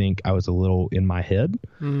 I think I was a little in my head.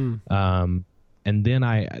 And then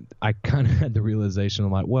I kind of had the realization,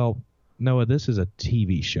 I'm like, well, Noah, this is a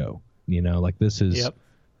TV show, like this is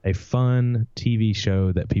a fun TV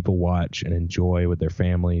show that people watch and enjoy with their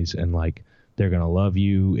families, and like they're going to love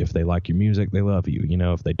you. If they like your music, they love you.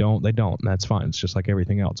 If they don't, they don't. And that's fine. It's just like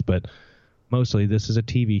everything else. But mostly this is a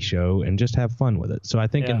TV show, and just have fun with it. So I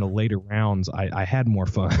think in the later rounds, I had more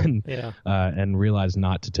fun and realized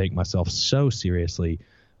not to take myself so seriously.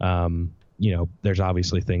 There's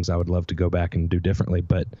obviously things I would love to go back and do differently.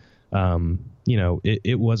 But,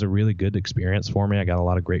 it was a really good experience for me. I got a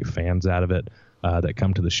lot of great fans out of it that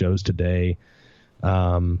come to the shows today.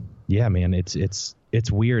 Yeah, man, it's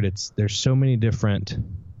weird. There's so many different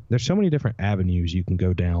avenues you can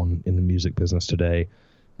go down in the music business today,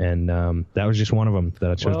 and that was just one of them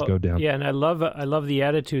that I chose to go down. Yeah, and I love the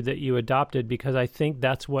attitude that you adopted, because I think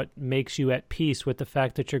that's what makes you at peace with the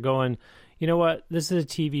fact that you're going, you know what, this is a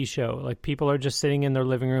TV show. Like, people are just sitting in their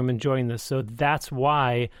living room enjoying this, so that's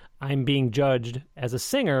why I'm being judged as a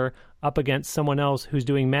singer up against someone else who's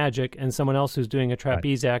doing magic, and someone else who's doing a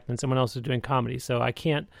trapeze act, and someone else who's doing comedy. So I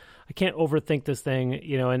can't overthink this thing,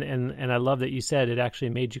 and I love that you said it actually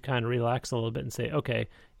made you kind of relax a little bit and say, okay,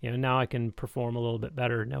 now I can perform a little bit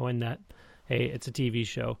better knowing that, hey, it's a TV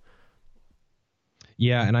show.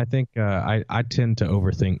 Yeah, and I think I tend to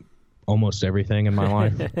overthink almost everything in my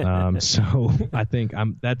life. So I think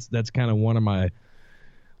that's kind of one of my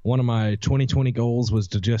 2020 goals was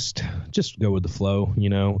to just go with the flow,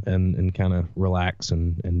 and kind of relax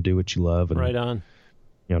and do what you love, and right on,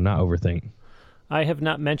 not overthink. I have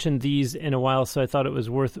not mentioned these in a while, so I thought it was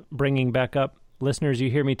worth bringing back up. Listeners, you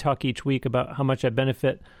hear me talk each week about how much I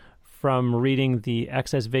benefit from reading the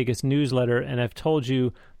Access Vegas newsletter, and I've told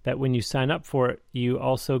you that when you sign up for it, you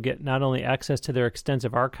also get not only access to their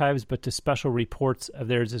extensive archives, but to special reports of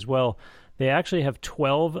theirs as well. They actually have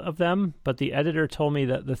 12 of them, but the editor told me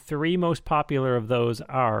that the 3 most popular of those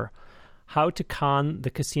are how to con the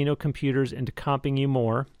casino computers into comping you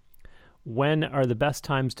more, when are the best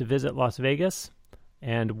times to visit Las Vegas,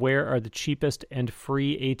 and where are the cheapest and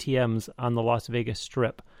free ATMs on the Las Vegas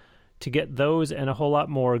Strip. To get those and a whole lot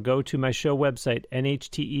more, go to my show website,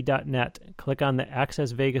 nhte.net, click on the Access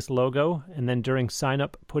Vegas logo, and then during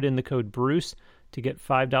sign-up, put in the code BRUCE to get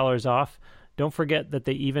 $5 off. Don't forget that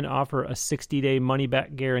they even offer a 60-day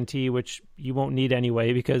money-back guarantee, which you won't need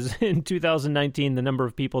anyway, because in 2019, the number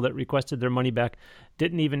of people that requested their money back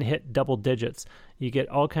didn't even hit double digits. You get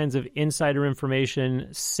all kinds of insider information,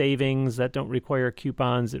 savings that don't require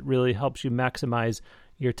coupons. It really helps you maximize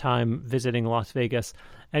your time visiting Las Vegas.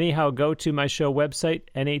 Anyhow, go to my show website,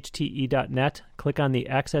 nhte.net, click on the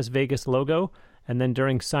Access Vegas logo, and then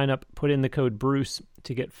during sign-up, put in the code Bruce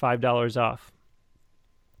to get $5 off.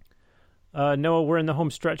 Noah, we're in the home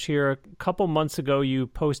stretch here. A couple months ago, you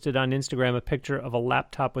posted on Instagram a picture of a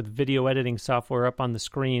laptop with video editing software up on the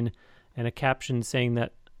screen and a caption saying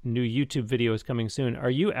that new YouTube video is coming soon. Are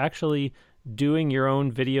you actually doing your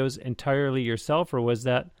own videos entirely yourself, or was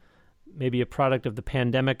that maybe a product of the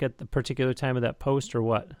pandemic at the particular time of that post, or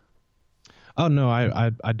what? Oh, no,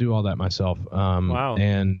 I do all that myself. Wow.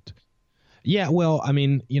 And yeah, well, I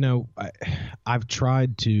mean, I've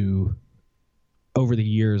tried to... Over the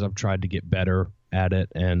years, I've tried to get better at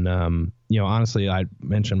it. And, honestly, I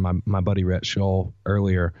mentioned my buddy Rhett Shull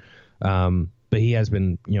earlier, but he has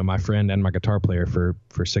been, my friend and my guitar player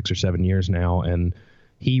for 6 or 7 years now. And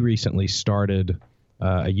he recently started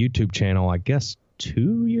a YouTube channel, I guess,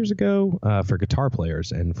 2 years ago for guitar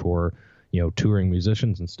players and for, touring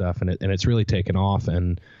musicians and stuff. And it's really taken off.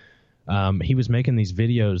 And he was making these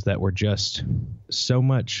videos that were just so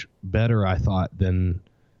much better, I thought, than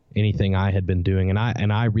anything I had been doing. And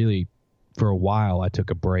I really, for a while, I took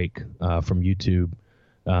a break from YouTube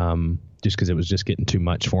just because it was just getting too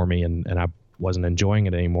much for me and I wasn't enjoying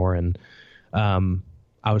it anymore. And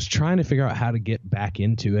I was trying to figure out how to get back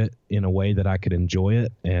into it in a way that I could enjoy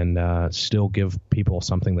it and still give people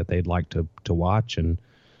something that they'd like to watch. And,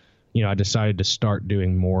 I decided to start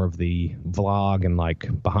doing more of the vlog and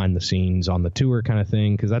like behind the scenes on the tour kind of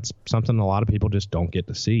thing, because that's something a lot of people just don't get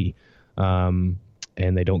to see.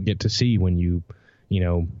 And they don't get to see when you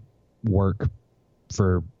work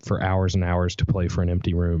for hours and hours to play for an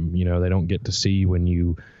empty room. They don't get to see when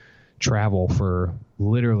you travel for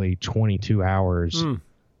literally 22 hours.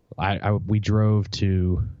 We drove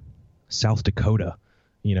to South Dakota,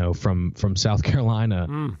 from South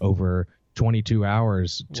Carolina over 22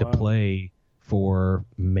 hours to play for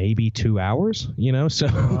maybe 2 hours, so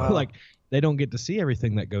like they don't get to see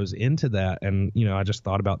everything that goes into that. And, I just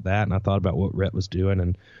thought about that, and I thought about what Rhett was doing.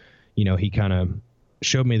 And, he kind of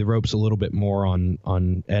showed me the ropes a little bit more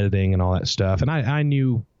on editing and all that stuff. And I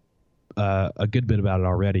knew a good bit about it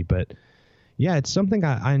already. But, yeah, it's something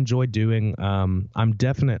I enjoy doing. I'm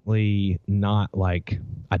definitely not like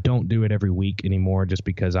 – I don't do it every week anymore just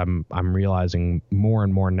because I'm realizing more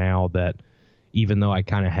and more now that – even though I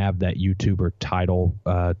kind of have that YouTuber title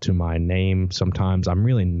to my name, sometimes I'm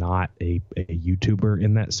really not a YouTuber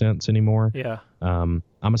in that sense anymore. Yeah. I'm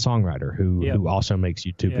a songwriter who also makes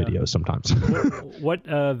YouTube videos sometimes. What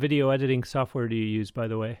video editing software do you use, by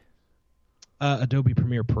the way? Adobe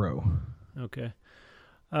Premiere Pro. Okay.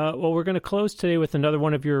 Well, we're going to close today with another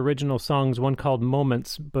one of your original songs, one called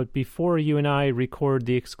Moments. But before you and I record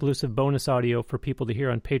the exclusive bonus audio for people to hear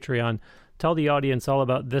on Patreon, tell the audience all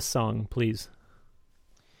about this song, please.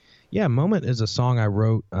 Yeah, Moment is a song I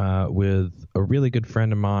wrote with a really good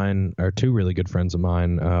friend of mine, or two really good friends of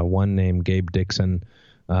mine, one named Gabe Dixon,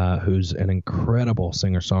 who's an incredible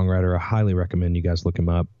singer-songwriter. I highly recommend you guys look him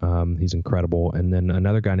up. He's incredible. And then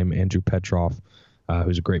another guy named Andrew Petroff,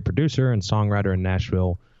 who's a great producer and songwriter in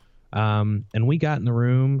Nashville. And we got in the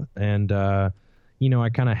room, and, I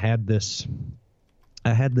kind of had this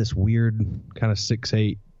weird kind of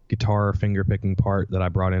 6/8 guitar finger-picking part that I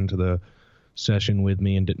brought into the session with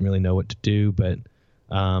me and didn't really know what to do. But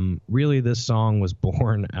really this song was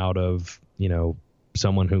born out of,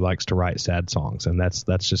 someone who likes to write sad songs. And that's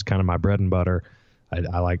just kind of my bread and butter.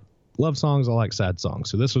 I like love songs. I like sad songs.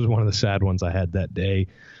 So this was one of the sad ones I had that day.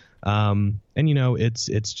 And,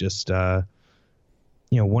 it's just,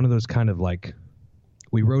 one of those kind of like,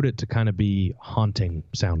 we wrote it to kind of be haunting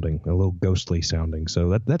sounding, a little ghostly sounding.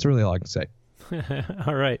 So that's really all I can say.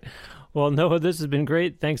 All right. Well, Noah, this has been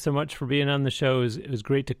great. Thanks so much for being on the show. It was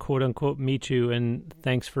great to quote unquote meet you, and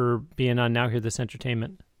thanks for being on Now Hear This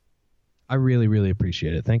Entertainment. I really, really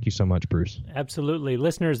appreciate it. Thank you so much, Bruce. Absolutely.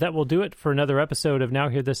 Listeners, that will do it for another episode of Now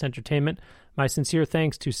Hear This Entertainment. My sincere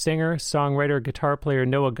thanks to singer, songwriter, guitar player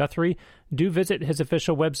Noah Guthrie. Do visit his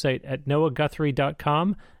official website at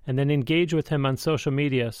noahguthrie.com and then engage with him on social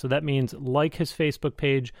media. So that means like his Facebook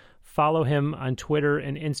page, follow him on Twitter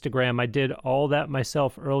and Instagram. I did all that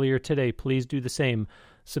myself earlier today. Please do the same.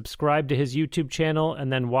 Subscribe to his YouTube channel and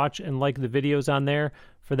then watch and like the videos on there.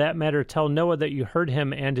 For that matter, tell Noah that you heard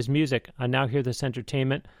him and his music on Now Hear This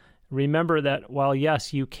Entertainment. Remember that while,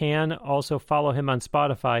 yes, you can also follow him on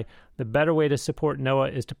Spotify, the better way to support Noah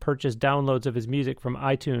is to purchase downloads of his music from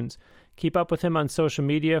iTunes. Keep up with him on social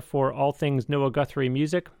media for all things Noah Guthrie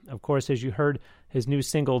music. Of course, as you heard, his new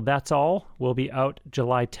single, That's All, will be out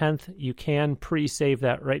July 10th. You can pre-save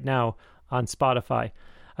that right now on Spotify.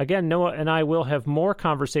 Again, Noah and I will have more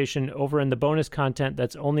conversation over in the bonus content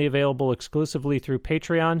that's only available exclusively through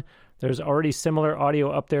Patreon. There's already similar audio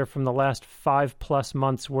up there from the last 5+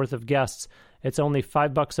 months worth of guests. It's only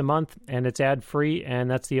 $5 a month, and it's ad-free, and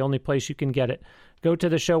that's the only place you can get it. Go to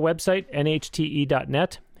the show website,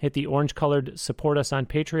 nhte.net, hit the orange-colored Support Us on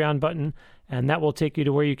Patreon button, and that will take you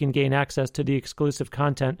to where you can gain access to the exclusive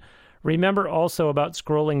content. Remember also about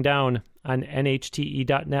scrolling down on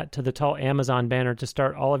nhte.net to the tall Amazon banner to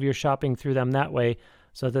start all of your shopping through them that way,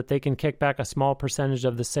 so that they can kick back a small percentage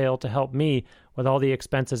of the sale to help me with all the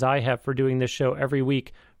expenses I have for doing this show every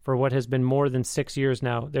week for what has been more than 6 years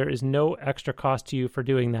now. There is no extra cost to you for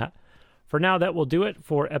doing that. For now, that will do it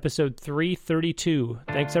for episode 332.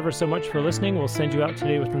 Thanks ever so much for listening. We'll send you out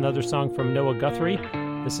today with another song from Noah Guthrie.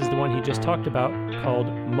 This is the one he just talked about, called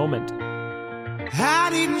Moment. I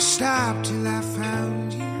didn't stop till I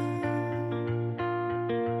found you.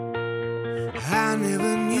 I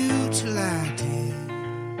never knew till I did.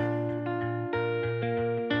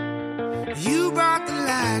 You brought the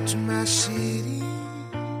light to my city.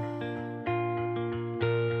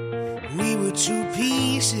 We were two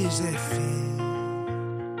pieces that fit.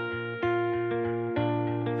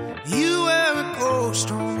 You were a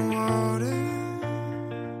ghost on the water.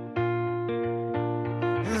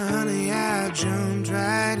 Honey, I jumped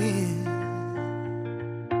right in.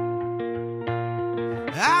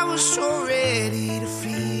 I was so ready to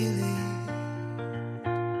feel it.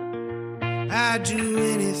 I'd do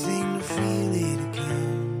anything to feel it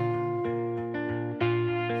again.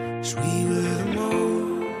 'Cause we were the most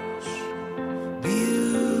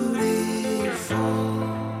beautiful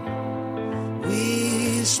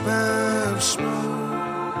whisper of smoke.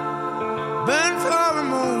 Burn for a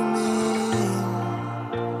moment,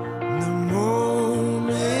 the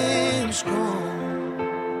moment's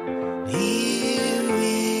gone. Here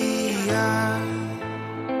we are,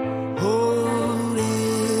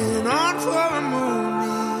 holding on for a moment,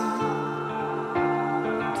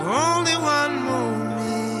 for only one moment.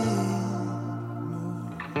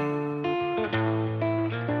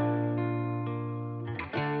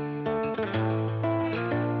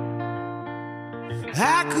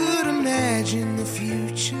 I could imagine the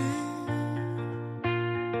future,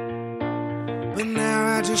 but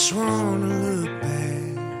now I just wanna look back.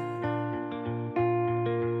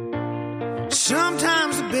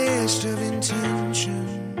 Sometimes the best of intentions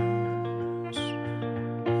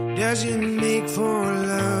doesn't make for a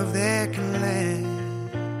love that can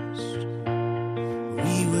last.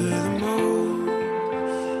 We were the most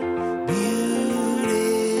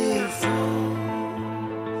beautiful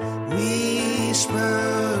whisper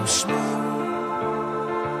of smoke.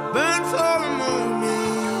 Burn for a moment,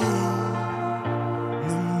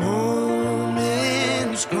 the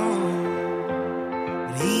moment's gone.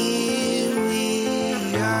 But here we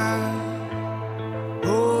are,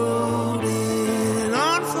 holding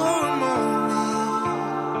on for a moment,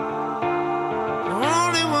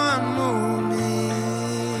 only one moment.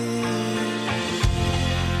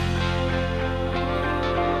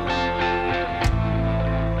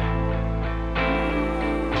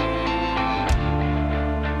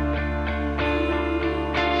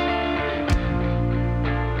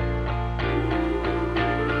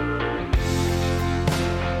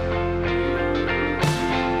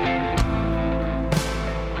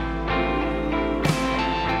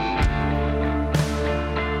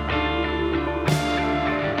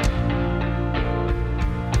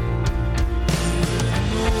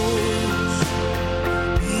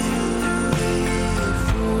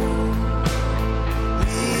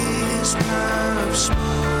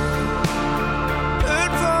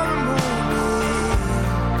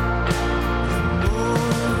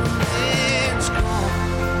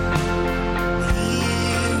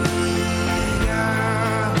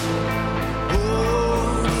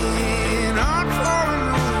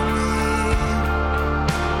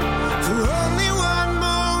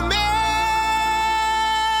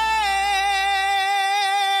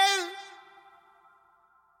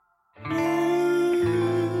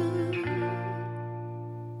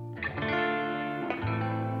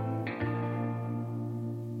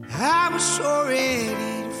 I was so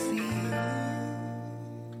ready to feel it.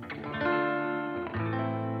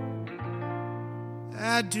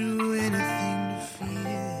 I'd do anything to feel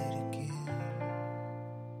it.